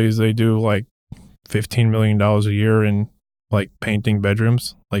 employees. They do like $15 million a year in like painting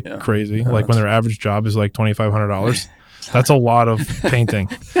bedrooms, like crazy. Like when their average job is like $2,500. That's a lot of painting.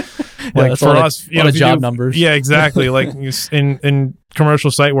 Like for us, job numbers. Yeah, exactly. Like in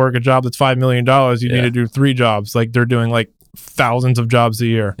commercial site work, a job that's $5 million, you need to do 3 jobs. Like they're doing like thousands of jobs a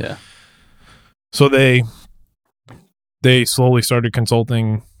year. Yeah. So they slowly started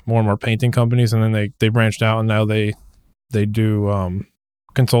consulting more and more painting companies, and then they branched out, and now they do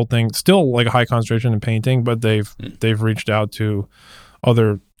consulting, still like a high concentration in painting, but they've reached out to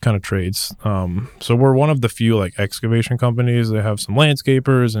other kind of trades. So we're one of the few like excavation companies. They have some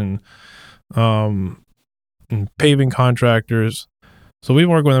landscapers and paving contractors. So we've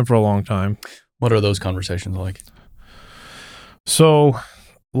worked with them for a long time. What are those conversations like? So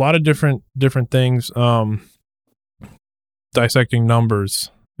a lot of different things. Dissecting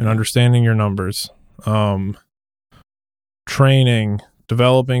numbers and understanding your numbers. Training,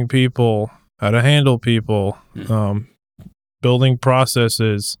 developing people, how to handle people, building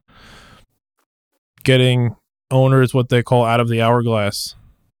processes, getting owners what they call out of the hourglass.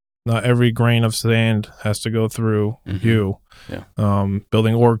 Not every grain of sand has to go through you. Yeah.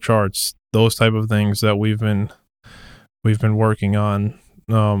 Building org charts, those type of things that we've been working on,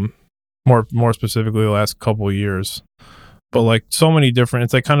 more specifically the last couple of years. But like so many different,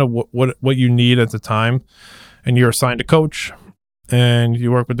 it's like kind of what you need at the time, and you're assigned a coach, and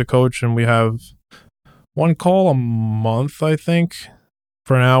you work with the coach, and we have 1 call a month, I think,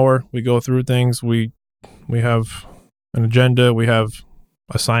 for an hour. We go through things. We have an agenda. We have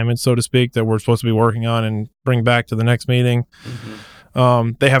assignments, so to speak, that we're supposed to be working on and bring back to the next meeting.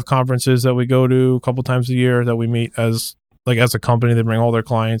 They have conferences that we go to a couple times a year that we meet as a company. They bring all their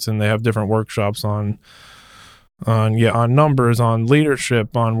clients, and they have different workshops on numbers, on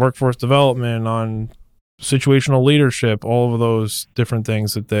leadership, on workforce development, on situational leadership, all of those different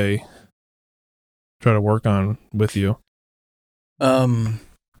things that they try to work on with you. And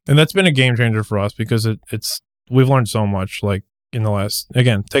that's been a game changer for us, because we've learned so much, like in the last,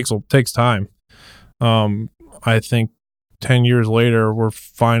 again, takes time. I think 10 years later, we're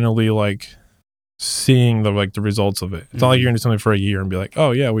finally like seeing the results of it. It's not like you're going to do something for a year and be like,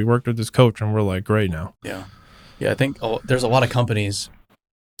 oh yeah, we worked with this coach and we're like great now. Yeah. Yeah. I think there's a lot of companies,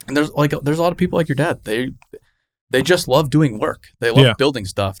 and there's a lot of people like your dad. They just love doing work. They love building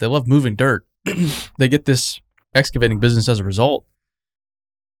stuff. They love moving dirt. They get this excavating business as a result,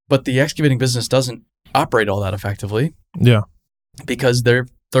 but the excavating business doesn't operate all that effectively. Yeah. Because they're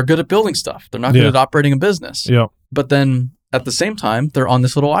good at building stuff. They're not good at operating a business. Yeah. But then at the same time, they're on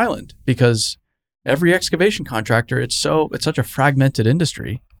this little island because every excavation contractor, it's such a fragmented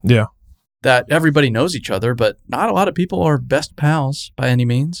industry. Yeah. That everybody knows each other, but not a lot of people are best pals by any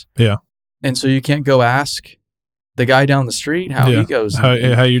means. Yeah. And so you can't go ask the guy down the street how he goes. How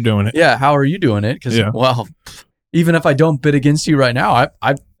you doing it? Yeah. How are you doing it? Because, well, even if I don't bid against you right now,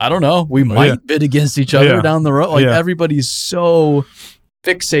 I don't know. We might bid against each other down the road. Like everybody's so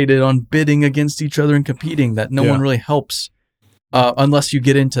fixated on bidding against each other and competing that no one really helps unless you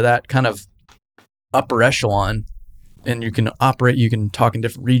get into that kind of upper echelon and you can talk in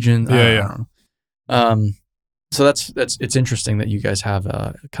different regions. So it's interesting that you guys have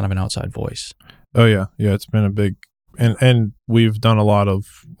kind of an outside voice. Oh yeah. Yeah. It's been a big, and we've done a lot of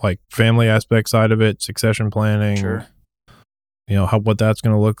like family aspect side of it, succession planning, sure. What that's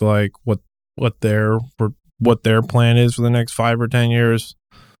going to look like, what their plan is for the next 5 or 10 years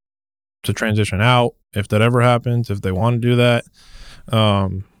to transition out. If that ever happens, if they want to do that,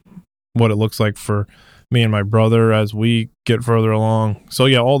 what it looks like for me and my brother as we get further along. So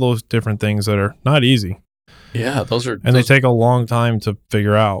yeah, all those different things that are not easy. Yeah, they take a long time to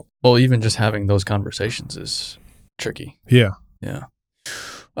figure out. Well, even just having those conversations is tricky. Yeah. Yeah.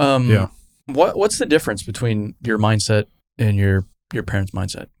 What's the difference between your mindset and your parents'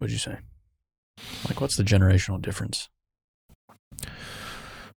 mindset, would you say? Like, what's the generational difference?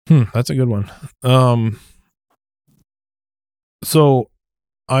 That's a good one. So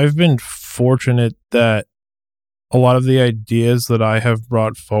I've been fortunate that a lot of the ideas that I have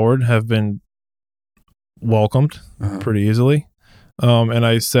brought forward have been welcomed pretty easily. And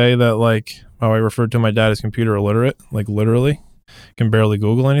I say that, like, how I referred to my dad as computer illiterate, like literally can barely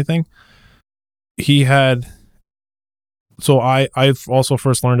Google anything. I've also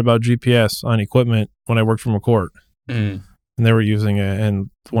first learned about GPS on equipment when I worked for McCourt. And they were using it, and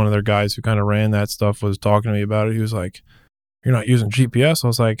one of their guys who kind of ran that stuff was talking to me about it. He was like, "You're not using GPS?" I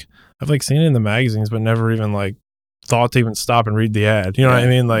was like, "I've like seen it in the magazines, but never even like thought to even stop and read the ad." You know what I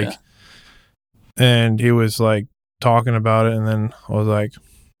mean? Like, and he was like talking about it, and then I was like,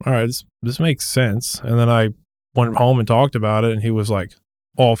 "All right, this makes sense." And then I went home and talked about it, and he was like,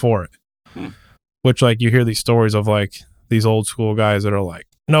 all for it. Which, like, you hear these stories of like these old school guys that are like,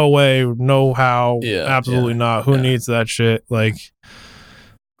 "No way, no how, absolutely not. Who needs that shit?" Like,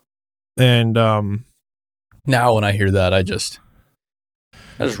 and now when I hear that, I just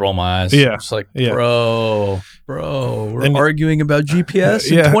roll my eyes. Yeah, it's like, bro, we're arguing about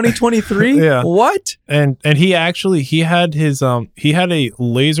GPS in 2023. What? And he had his he had a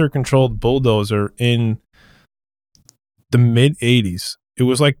laser controlled bulldozer in the mid 80s. It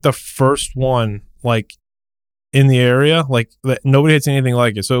was like the first one, like, in the area, like, that nobody had seen anything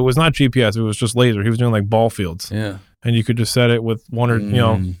like it. So it was not GPS, it was just laser. He was doing like ball fields. Yeah. And you could just set it with one or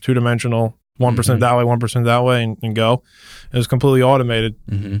 2-dimensional, 1% that way, 1% that way, and go. It was completely automated.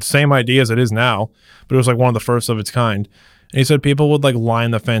 Same idea as it is now, but it was like one of the first of its kind. And he said people would like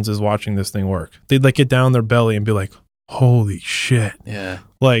line the fences watching this thing work. They'd like get down their belly and be like, "Holy shit." Yeah.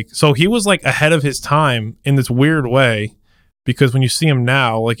 Like, so he was like ahead of his time in this weird way. Because when you see him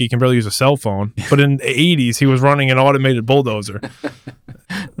now, like, he can barely use a cell phone. But in the 80s, he was running an automated bulldozer.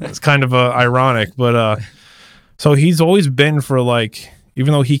 It's kind of ironic. But so he's always been for, like,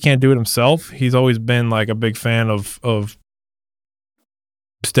 even though he can't do it himself, he's always been, like, a big fan of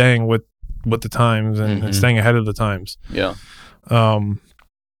staying with the times and staying ahead of the times. Yeah. But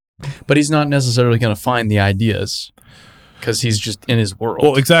he's not necessarily going to find the ideas because he's just in his world.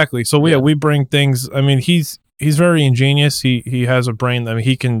 Well, exactly. So, we bring things. I mean, he's very ingenious. He has a brain. I mean,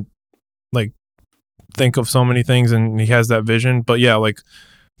 he can like think of so many things, and he has that vision. But yeah, like,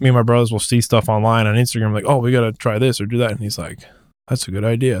 me and my brothers will see stuff online on Instagram, like, "Oh, we got to try this or do that," and he's like, "That's a good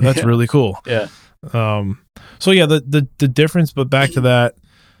idea. That's really cool." Yeah. So yeah, the difference. But back to that,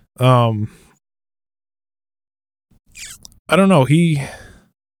 I don't know.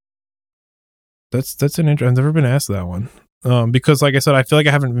 That's an interesting. I've never been asked that one. Because, like I said, I feel like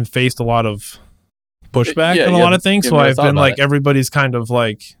I haven't been faced a lot of pushback on a lot of things, so I've been like, everybody's kind of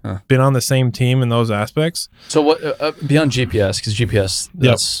like been on the same team in those aspects. So what beyond GPS, because GPS,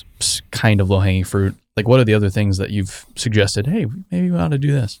 that's kind of low-hanging fruit, like, what are the other things that you've suggested? Hey, maybe we ought to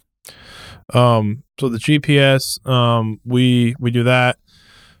do this. So the GPS, we do that.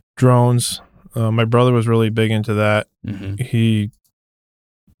 Drones, my brother was really big into that. He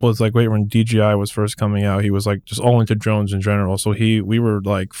was like, when DJI was first coming out, he was like just all into drones in general. So we were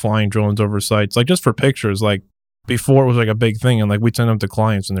like flying drones over sites, like just for pictures, like before it was like a big thing. And like we'd send them to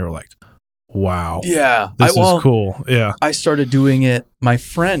clients and they were like, "Wow, this is cool." Yeah. I started doing it. My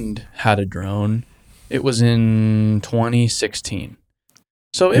friend had a drone. It was in 2016.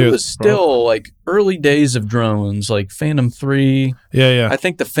 So it was still like early days of drones, like Phantom 3. Yeah. I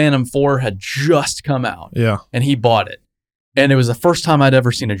think the Phantom 4 had just come out. Yeah. And he bought it. And it was the first time I'd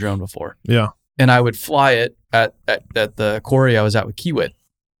ever seen a drone before. Yeah. And I would fly it at the quarry I was at with Kiewit.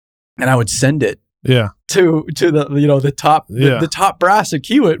 And I would send it Yeah. to the the top the top brass at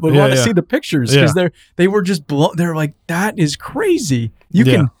Kiewit would want to see the pictures because they were just blown. They're like, that is crazy. You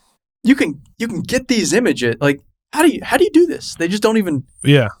can get these images. Like, how do you do this? They just don't even.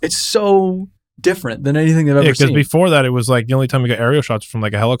 Yeah. It's so different than anything they've ever seen. Because before that, it was like the only time we got aerial shots from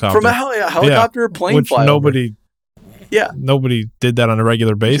like a helicopter. From a helicopter, plane which flyover. Nobody did that on a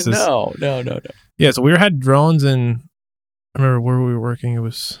regular basis. No. Yeah, so we had drones in. I remember where we were working. It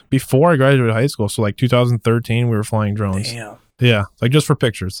was before I graduated high school. So like 2013, we were flying drones. Damn. Yeah, like just for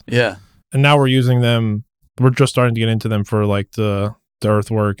pictures. Yeah. And now we're using them. We're just starting to get into them for like the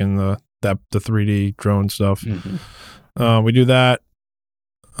earthwork and the 3D drone stuff. Mm-hmm. We do that.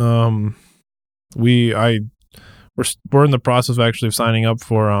 We're in the process actually of signing up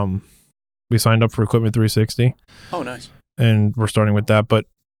for we signed up for Equipment 360. Oh, nice. And we're starting with that, but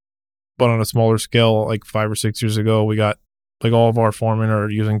on a smaller scale, like 5 or 6 years ago, we got like all of our foremen are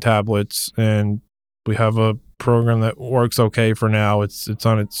using tablets, and we have a program that works okay for now. We're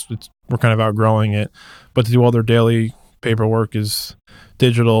kind of outgrowing it, but to do all their daily paperwork is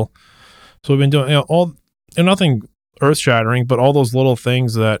digital. So we've been doing nothing earth shattering, but all those little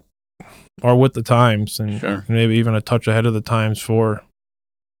things that are with the times and maybe even a touch ahead of the times for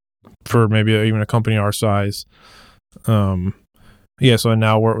maybe even a company our size. So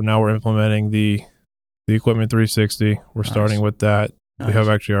now we're implementing the Equipment 360. We're starting with that. Nice. We have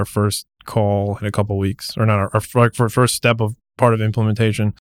actually our first call in a couple weeks, or not our first step of part of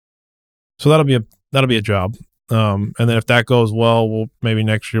implementation. So that'll be a job. And then if that goes well, we'll maybe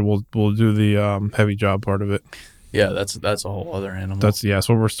next year we'll do the heavy job part of it. Yeah, that's a whole other animal.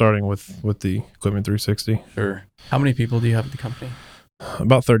 So we're starting with the Equipment 360. Sure. How many people do you have at the company?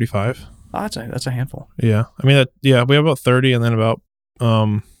 About 35. Oh, that's a handful. Yeah. I mean, we have about 30, and then about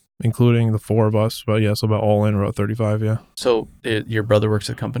including the 4 of us, but so about all in about 35. Yeah. So your brother works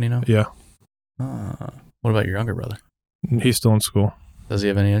at the company now? Yeah. What about your younger brother? He's still in school. Does he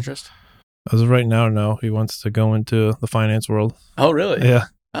have any interest? As of right now, no. He wants to go into the finance world. Oh, really? Yeah.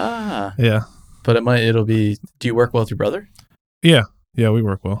 Yeah. But it'll be. Do you work well with your brother? Yeah. Yeah, we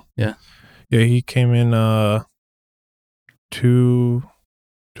work well. Yeah. Yeah, he came in 2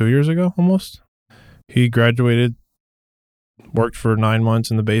 years ago almost. He graduated, worked for 9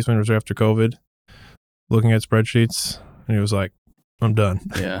 months in the basement. It was after COVID, looking at spreadsheets, and he was like, I'm done.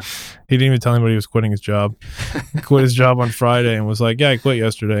 Yeah. He didn't even tell anybody he was quitting his job. He quit his job on Friday and was like, yeah, I quit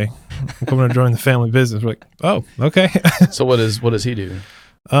yesterday. I'm coming to join the family business. We're like, oh, okay. So what does he do?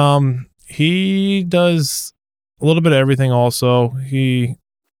 He does a little bit of everything also. We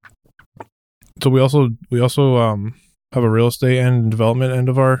also have a real estate and development end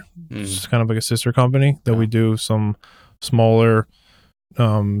of our, it's kind of like a sister company that we do some smaller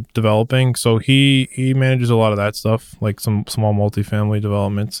developing. So he manages a lot of that stuff, like some small multifamily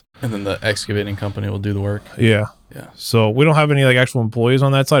developments. And then the excavating company will do the work. Yeah. So we don't have any like actual employees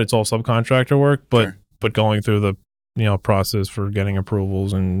on that side. It's all subcontractor work, but going through the process for getting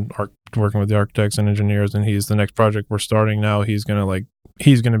approvals and working with the architects and engineers. And he's the next project we're starting now. He's gonna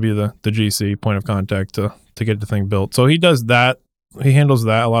be the GC point of contact to get the thing built. So he does that. He handles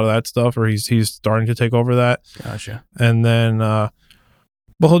that, a lot of that stuff, or he's starting to take over that. Gotcha. And then, but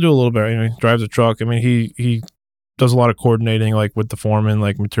he'll do a little bit. He drives a truck. I mean, he does a lot of coordinating, like with the foreman,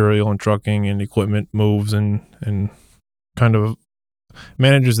 like material and trucking and equipment moves, and kind of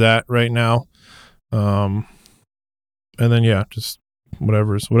manages that right now. And then just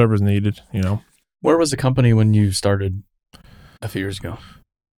whatever's needed. Where was the company when you started a few years ago?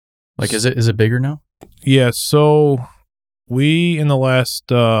 Like, is it bigger now? Yeah. So we in the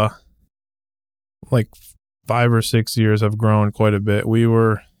last like 5 or 6 years have grown quite a bit. We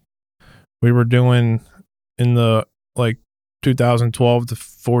were doing in the like 2012 to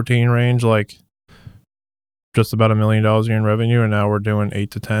 14 range, like just about $1 million a year in revenue, and now we're doing 8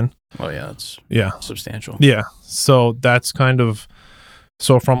 to 10. Oh yeah, that's substantial. Yeah. So that's kind of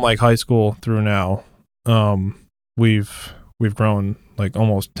from like high school through now, we've grown like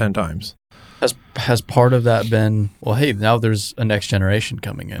almost 10 times. Has part of that been, well, hey, now there's a next generation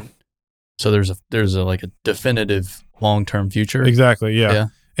coming in, so there's a like a definitive long-term future. Exactly. Yeah.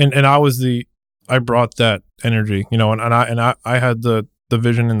 And I brought that energy, and I had the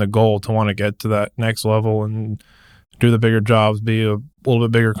vision and the goal to want to get to that next level and do the bigger jobs, be a little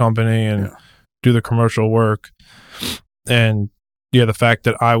bit bigger company, and do the commercial work. And the fact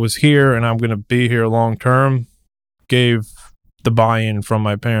that I was here and I'm going to be here long term gave the buy-in from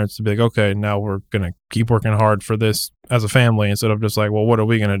my parents to be like, okay, now we're gonna keep working hard for this as a family instead of just like, well, what are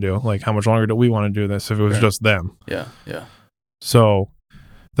we gonna do? Like, how much longer do we want to do this if it was just them? Yeah. So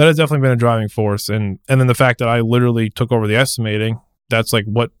that has definitely been a driving force, and then the fact that I literally took over the estimating, that's like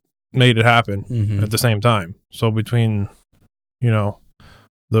what made it happen at the same time. So between,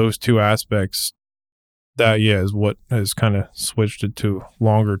 those two aspects, that is what has kind of switched it to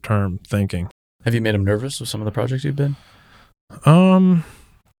longer term thinking. Have you made them nervous with some of the projects you've been? Or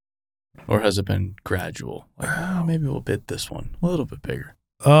has it been gradual? Like, maybe we'll bid this one a little bit bigger.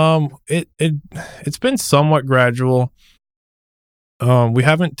 It's been somewhat gradual. We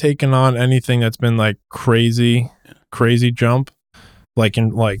haven't taken on anything that's been like crazy jump. Like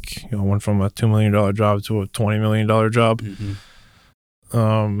went from a $2 million job to a $20 million job.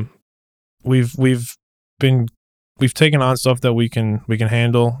 We've taken on stuff that we can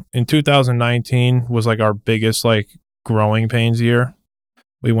handle. In 2019 was like our biggest like growing pains year.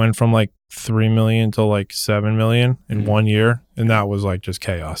 We went from like 3 million to like 7 million in 1 year, and that was like just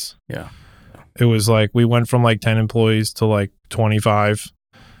chaos. Yeah. It was like we went from like 10 employees to like 25,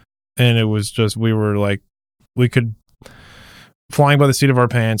 and it was just we could flying by the seat of our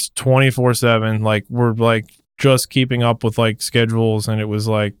pants 24/7. Like we're like just keeping up with like schedules, and it was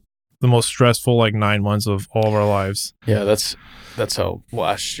like the most stressful like 9 months of all of our lives. Yeah, that's how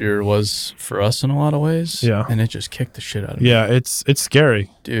last year was for us in a lot of ways. Yeah. And it just kicked the shit out of me. Yeah, it's scary.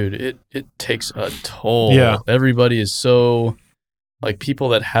 Dude, it takes a toll. Yeah. Everybody is so, like, people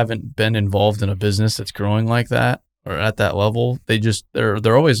that haven't been involved in a business that's growing like that or at that level,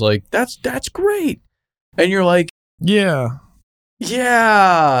 they're always like, that's great. And you're like, yeah.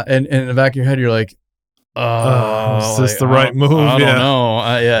 And in the back of your head, you're like, is this the right move? I don't know.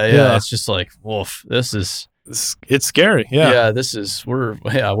 Yeah. It's just like, woof, this is, it's scary. Yeah.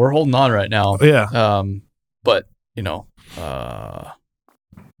 We're holding on right now. Yeah. But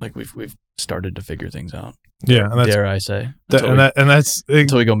like we've started to figure things out. Yeah. And dare I say, that's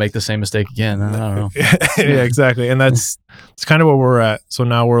until we go make the same mistake again. I don't know. Yeah, exactly. And it's kind of where we're at. So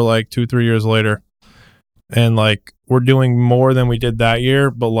now we're like 2-3 years later, and like we're doing more than we did that year,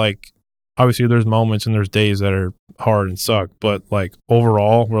 but like obviously there's moments and there's days that are hard and suck, but like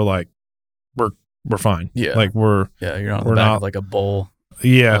overall we're like we're fine. Yeah. Like you're on the back of like a bull.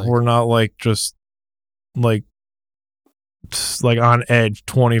 Yeah. Like, we're not like just like on edge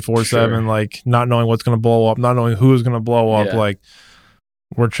 24/7, Sure. like not knowing what's going to blow up, not knowing who's going to blow up. Yeah. Like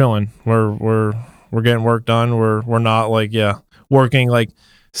we're chilling. We're getting work done. We're not like, working like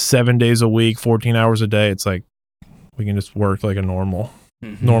 7 days a week, 14 hours a day. It's like we can just work like a normal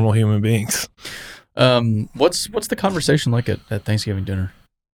human beings. What's the conversation like at Thanksgiving dinner?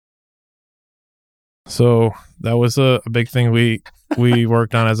 So that was a big thing we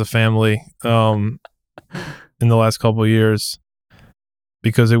worked on as a family in the last couple of years,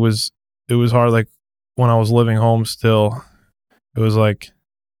 because it was hard. Like when I was living home still, it was like,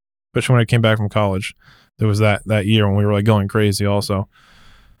 especially when I came back from college, there was that year when we were like going crazy also.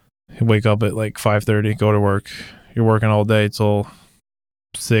 You wake up at like 5:30, go to work. You're working all day till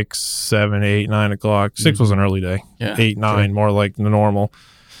 6, 7, 8, 9 o'clock. 6 was an early day. Yeah. 8, 9, more like the normal.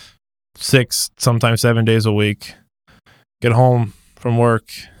 6, sometimes 7 days a week. Get home from work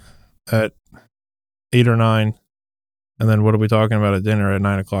at 8 or 9. And then what are we talking about at dinner at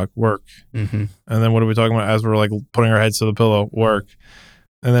 9 o'clock? Work. Mm-hmm. And then what are we talking about as we're like putting our heads to the pillow? Work.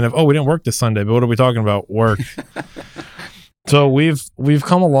 And then we didn't work this Sunday, but what are we talking about? Work. So we've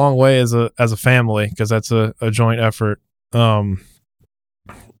come a long way as a family, because that's a joint effort.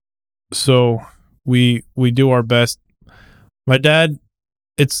 So we do our best. My dad,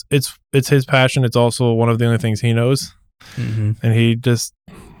 it's his passion. It's also one of the only things he knows, and he just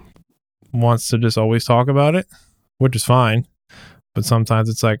wants to just always talk about it, which is fine. But sometimes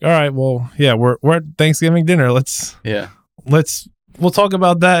it's like, all right, well, yeah, we're at Thanksgiving dinner. We'll talk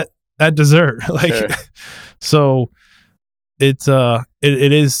about that dessert. Like, Sure. So it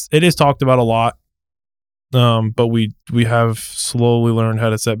is talked about a lot. But we have slowly learned how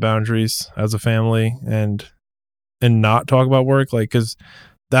to set boundaries as a family and not talk about work, like, because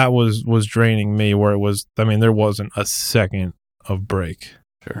that was draining me, where it was, I mean, there wasn't a second of break.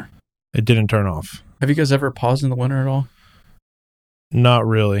 Sure. It didn't turn off. Have you guys ever paused in the winter at all? Not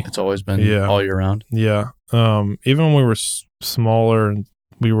really. It's always been all year round. Yeah. Even when we were smaller, and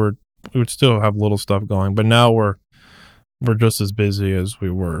we would still have little stuff going, but now we're just as busy as we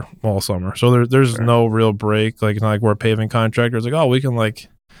were all summer. So there's Sure. no real break. Like, it's not like we're a paving contractor. It's like, oh, we can like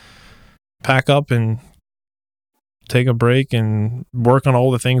pack up and take a break and work on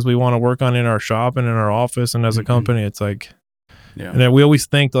all the things we want to work on in our shop and in our office and as a company. It's like, Yeah. And then we always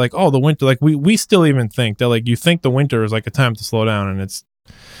think like, oh, the winter, like we still even think that like you think the winter is like a time to slow down, and it's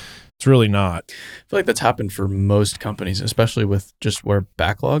really not. I feel like that's happened for most companies, especially with just where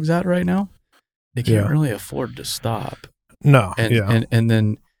backlog's at right now. They can't really afford to stop. No. And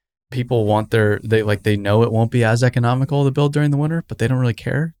then people want they know it won't be as economical to build during the winter, but they don't really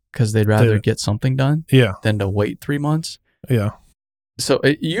care because they'd rather get something done than to wait 3 months. Yeah. So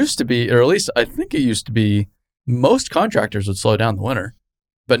it used to be, or at least I think it used to be, most contractors would slow down the winter,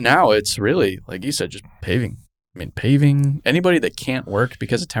 but now it's really, like you said, just paving. I mean, paving, anybody that can't work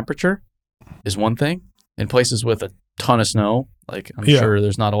because of temperature is one thing. In places with a ton of snow, like I'm sure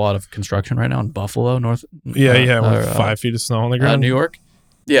there's not a lot of construction right now in Buffalo, with 5 feet of snow on the ground. New York.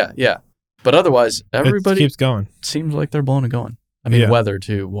 Yeah. But otherwise, everybody keeps going. Seems like they're blowing and going. I mean, weather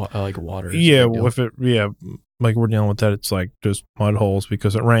too, like water. Like we're dealing with that, it's like just mud holes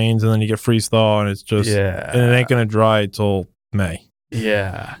because it rains and then you get freeze thaw and it's just, and it ain't going to dry till May.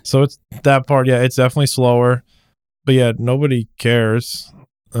 Yeah. So it's that part. Yeah. It's definitely slower, but yeah, nobody cares.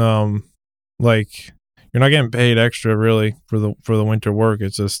 Like you're not getting paid extra really for the winter work.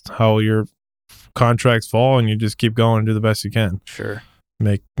 It's just how your contracts fall and you just keep going and do the best you can. Sure.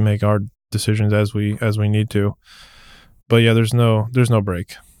 Make our decisions as we need to. But yeah, there's no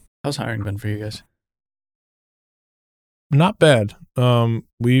break. How's hiring been for you guys? Not bad.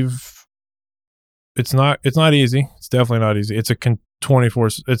 It's not easy. It's definitely not easy. It's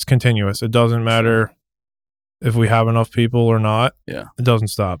it's continuous. It doesn't matter if we have enough people or not. Yeah. It doesn't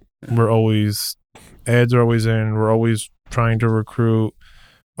stop. Yeah. Ads are always in. We're always trying to recruit,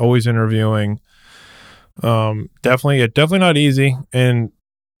 always interviewing. Definitely not easy.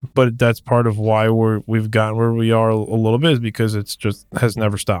 But that's part of why we've gotten where we are a little bit, is because it's just has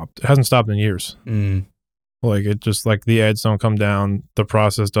never stopped. It hasn't stopped in years. Like it just, like the ads don't come down. The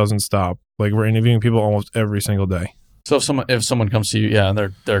process doesn't stop. Like we're interviewing people almost every single day. So if someone comes to you, and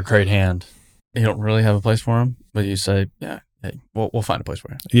they're a great hand, you don't really have a place for them, but you say, hey, we'll find a place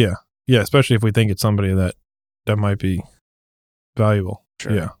for you. Yeah. Especially if we think it's somebody that might be valuable.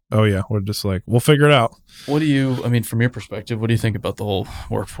 Sure. Yeah. Oh yeah. We're just like, we'll figure it out. From your perspective, what do you think about the whole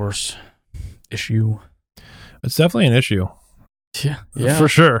workforce issue? It's definitely an issue. Yeah. For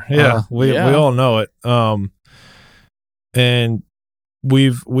sure. Yeah. We all know it. And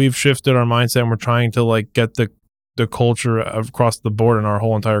we've shifted our mindset, and we're trying to like get the culture across the board in our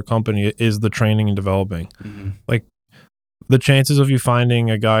whole entire company is the training and developing. Mm-hmm. Like the chances of you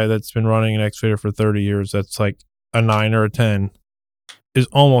finding a guy that's been running an excavator for 30 years that's like a 9 or a 10 is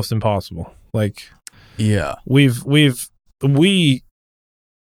almost impossible. Like we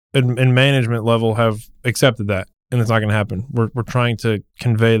in management level have accepted that, and it's not going to happen. We're trying to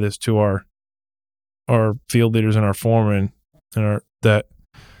convey this to our field leaders and our foremen and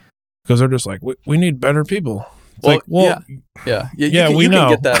because they're just like, we need better people. It's we know.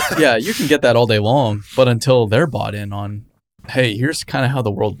 Get that. Yeah, you can get that all day long, but until they're bought in on, hey, here's kind of how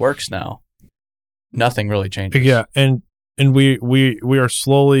the world works now, nothing really changes. Yeah, and we are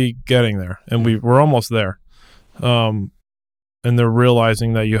slowly getting there, and we're almost there. And they're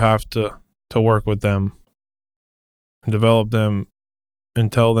realizing that you have to work with them and develop them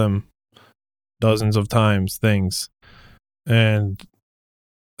and tell them dozens of times things. And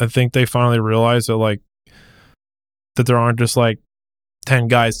I think they finally realize that there aren't just like 10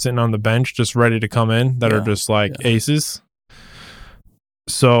 guys sitting on the bench just ready to come in that are just like aces.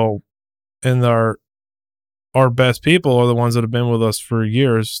 So, and our best people are the ones that have been with us for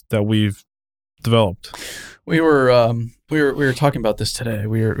years that we've developed. We were talking about this today.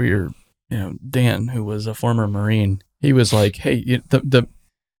 We were Dan, who was a former Marine, he was like, hey, the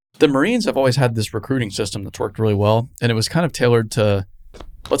Marines have always had this recruiting system that's worked really well, and it was kind of tailored to,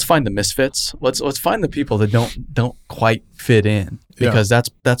 let's find the misfits. Let's find the people that don't quite fit in, because that's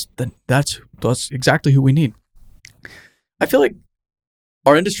exactly who we need. I feel like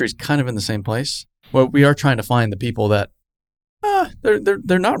our industry is kind of in the same place, where we are trying to find the people that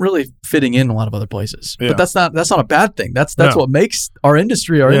they're not really fitting in a lot of other places. But that's not a bad thing. That's what makes our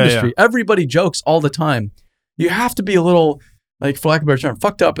industry industry. Yeah. Everybody jokes all the time. You have to be a little, like, for lack of a better term,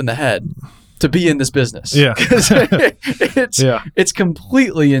 fucked up in the head to be in this business. Yeah. It's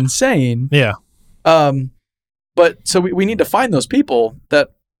completely insane. Yeah. But so we need to find those people that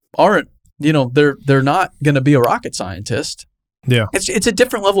aren't, they're not going to be a rocket scientist. Yeah. It's a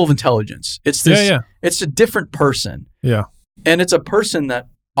different level of intelligence. It's a different person. Yeah. And it's a person that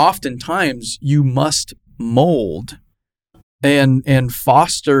oftentimes you must mold and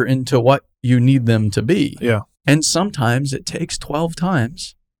foster into what you need them to be. Yeah. And sometimes it takes 12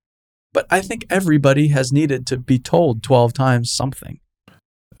 times. But I think everybody has needed to be told 12 times something.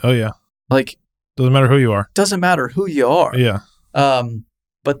 Oh, yeah. Like, doesn't matter who you are. Doesn't matter who you are. Yeah.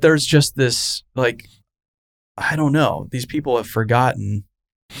 But there's just this, like, I don't know. These people have forgotten.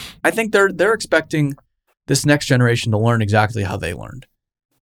 I think they're expecting this next generation to learn exactly how they learned.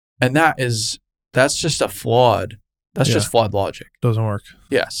 And that's just flawed logic. Doesn't work.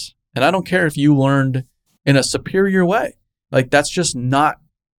 Yes. And I don't care if you learned in a superior way. Like, that's just not,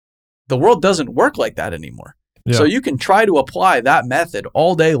 the world doesn't work like that anymore. Yeah. So you can try to apply that method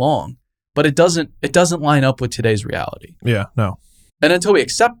all day long, but it doesn't line up with today's reality. Yeah, no. And until we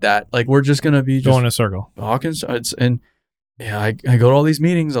accept that, like, we're just going to be going in a circle. Hawkins, I go to all these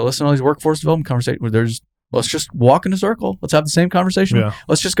meetings, I listen to all these workforce development conversations where let's just walk in a circle. Let's have the same conversation. Yeah.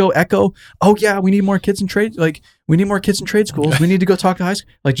 Let's just go echo. Oh yeah, we need more kids in trade. Like, we need more kids in trade schools. We need to go talk to high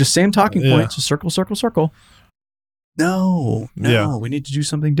school. Like, just same talking points. Just circle, circle, circle. No. We need to do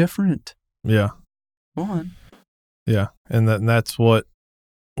something different. Yeah. Come on. Yeah, and that's what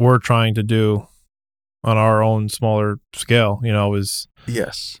we're trying to do on our own smaller scale. Is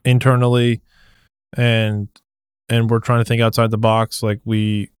yes, internally, and we're trying to think outside the box. Like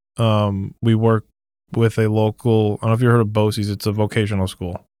we work with a local. I don't know if you heard of BOCES. It's a vocational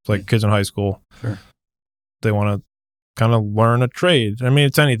school. It's like kids in high school. Sure. They want to kind of learn a trade. I mean,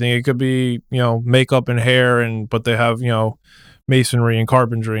 it's anything. It could be makeup and hair, but they have masonry and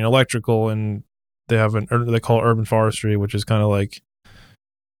carpentry and electrical, and they call it urban forestry, which is kind of like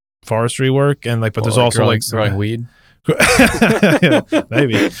forestry work, and but there's also growing weed. Yeah,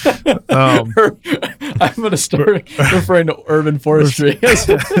 maybe. I'm going to start referring to urban forestry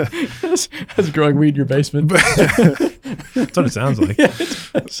as growing weed in your basement. That's what it sounds like. Yeah,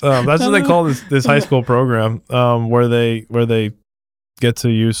 that's what they call this high school program, where they get to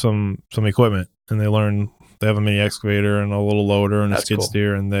use some equipment, and they learn. They have a mini excavator and a little loader and a skid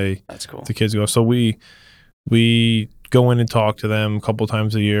steer, and that's cool. The kids go. So we go in and talk to them a couple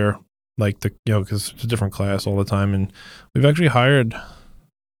times a year, because it's a different class all the time, and we've actually hired,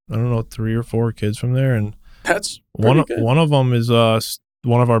 3 or 4 kids from there, and that's one of them is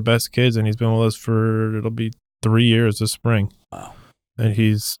one of our best kids, and he's been with us it'll be 3 years this spring. Wow. And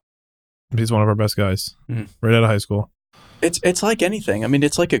he's one of our best guys right out of high school. It's like anything. I mean,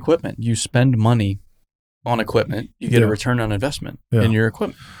 it's like equipment. You spend money on equipment, you get a return on investment in your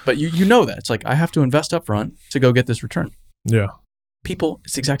equipment. But you know that. It's like, I have to invest up front to go get this return. Yeah. People,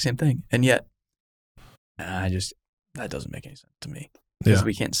 it's the exact same thing. And yet, that doesn't make any sense to me. Because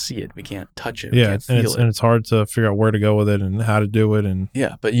we can't see it. We can't touch it. We can't feel it. And it's hard to figure out where to go with it and how to do it. And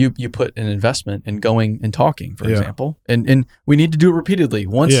yeah, but you put an investment in going and talking, for example. And we need to do it repeatedly.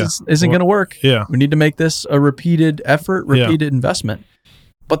 Once it isn't going to work, we need to make this a repeated effort, repeated investment.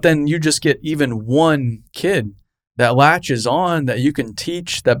 But then you just get even one kid that latches on, that you can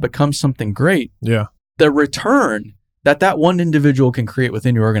teach, that becomes something great. Yeah. The return that one individual can create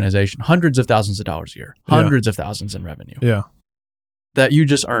within your organization, hundreds of thousands of dollars a year, hundreds of thousands in revenue. Yeah. That you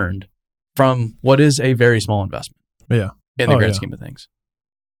just earned from what is a very small investment. Yeah. In the grand scheme of things.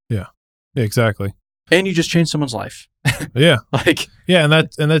 Yeah. Yeah, exactly. And you just changed someone's life. Yeah. And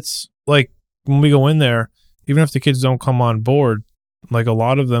that's like when we go in there, even if the kids don't come on board, like a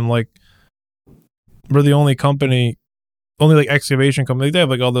lot of them, like we're the only company, only excavation company. They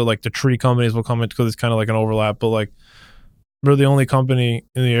have other the tree companies will come in because it's kind of like an overlap, but we're the only company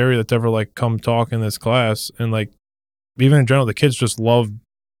in the area that's ever come talk in this class. And even in general, the kids just love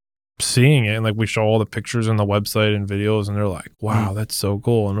seeing it. And we show all the pictures on the website and videos, and they're like, wow, that's so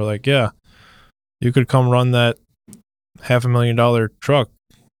cool. And we're like, yeah, you could come run that $500,000 truck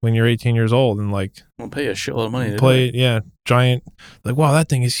when you're 18 years old and we'll pay you a shitload of money. Giant, wow, that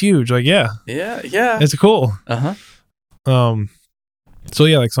thing is huge. Yeah. It's cool. So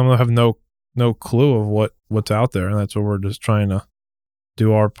yeah, some of them have no clue of what's out there, and that's what we're just trying to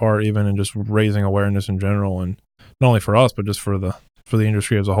do our part, even in just raising awareness in general, and not only for us but just for the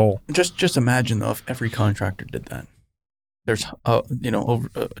industry as a whole. Just imagine though, if every contractor did that. There's over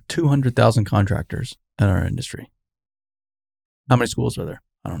 200,000 contractors in our industry. How many schools are there?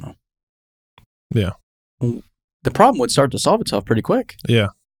 I don't know. Yeah. The problem would start to solve itself pretty quick. Yeah.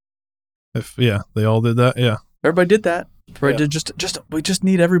 If they all did that. Yeah. Everybody did that. Right? Yeah. We just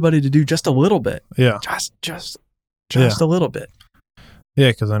need everybody to do just a little bit. Yeah. Just a little bit. Yeah,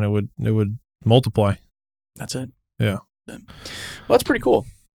 because then it would multiply. That's it. Yeah. Well, that's pretty cool.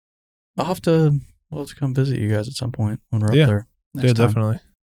 We'll have to come visit you guys at some point when we're up there. Yeah, definitely.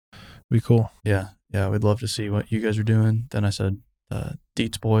 Be cool. Yeah. Yeah, we'd love to see what you guys are doing. Then I said,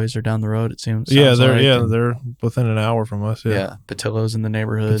 Dietz Boys are down the road. It seems. They're within an hour from us. Yeah. Patillo's in the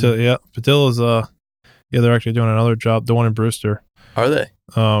neighborhood. Patillo's. They're actually doing another job. The one in Brewster. Are they?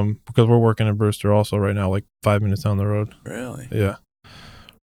 Because we're working in Brewster also right now, 5 minutes down the road. Really? Yeah.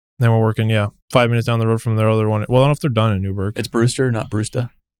 Then we're working, 5 minutes down the road from their other one. Well, I don't know if they're done in Newburgh. It's Brewster, not Brewster.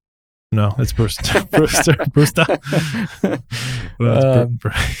 No, it's Brewster. Brewster.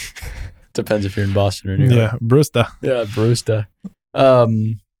 Depends if you're in Boston or New York. Yeah, Brewster. Yeah, Brewster. We'll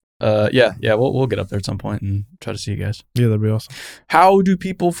get up there at some point and try to see you guys. Yeah, that'd be awesome. How do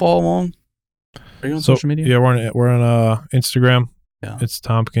people follow along? Are you on social media? Yeah, we're on Instagram. Yeah. It's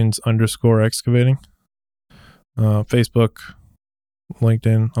Tompkins_excavating. Facebook,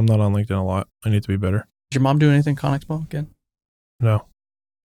 LinkedIn. I'm not on LinkedIn a lot. I need to be better. Is your mom doing anything ConExpo again? No.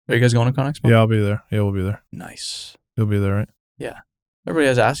 Are you guys going to ConExpo? Yeah, I'll be there. Yeah, we'll be there. Nice. You'll be there, right? Yeah. Everybody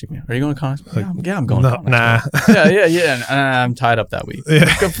has asking me, are you going to ConExpo? Like, I'm going to ConExpo. Nah. Yeah. And I'm tied up that week.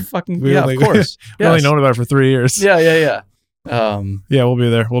 Yeah. Go for fucking, of course. We've only known about it for 3 years. Yeah. Yeah, we'll be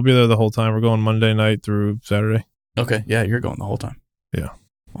there. We'll be there the whole time. We're going Monday night through Saturday. Okay. Yeah, you're going the whole time. Yeah.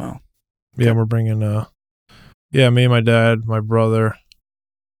 Wow. Yeah, we're bringing, me and my dad, my brother,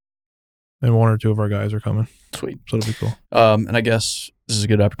 and one or two of our guys are coming. Sweet. So it'll be cool. And I guess this is a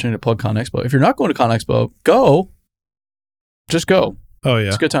good opportunity to plug ConExpo. If you're not going to ConExpo, go. Just go. Oh, yeah.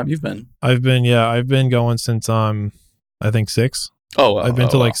 It's a good time. You've been. I've been going since I think 6. I've been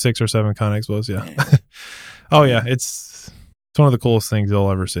to like 6 or 7 ConExpos, yeah. Oh, yeah. It's one of the coolest things you'll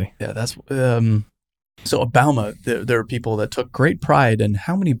ever see. Yeah, that's so at Bauma, there are people that took great pride in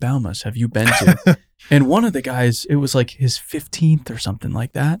how many Baumas have you been to? And one of the guys, it was like his 15th or something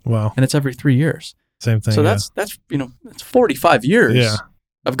like that. Wow. And it's every 3 years. Same thing. So that's it's 45 years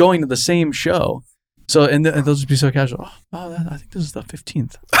of going to the same show. So and they'll just be so casual. I think this is the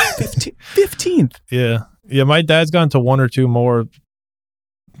 15th. 15th. Yeah. My dad's gone to 1 or 2 more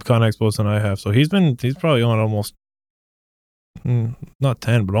ConExpos than I have. So he's probably on almost not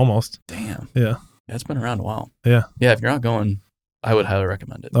 10, but almost. Damn. Yeah. It's been around a while. Yeah. Yeah. If you're not going, I would highly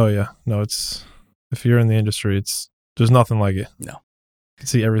recommend it. Oh yeah. No, if you're in the industry, there's nothing like it. No. You can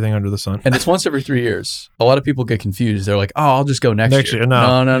see everything under the sun. And it's once every 3 years. A lot of people get confused. They're like, I'll just go next year.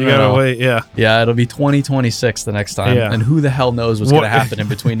 No. You gotta wait. Yeah. Yeah. It'll be 2026 the next time. Yeah. And who the hell knows what's going to happen in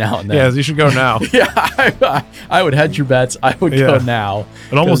between now and then. Yeah. You should go now. Yeah. I would hedge your bets. I would go now.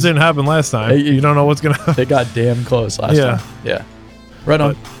 It almost didn't happen last time. You don't know what's going to happen. They got damn close last time. Yeah. Right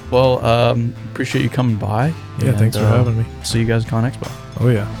on. Well, appreciate you coming by. Yeah. Thanks for having me. See you guys at ConExpo. Oh,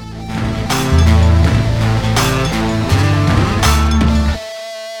 yeah.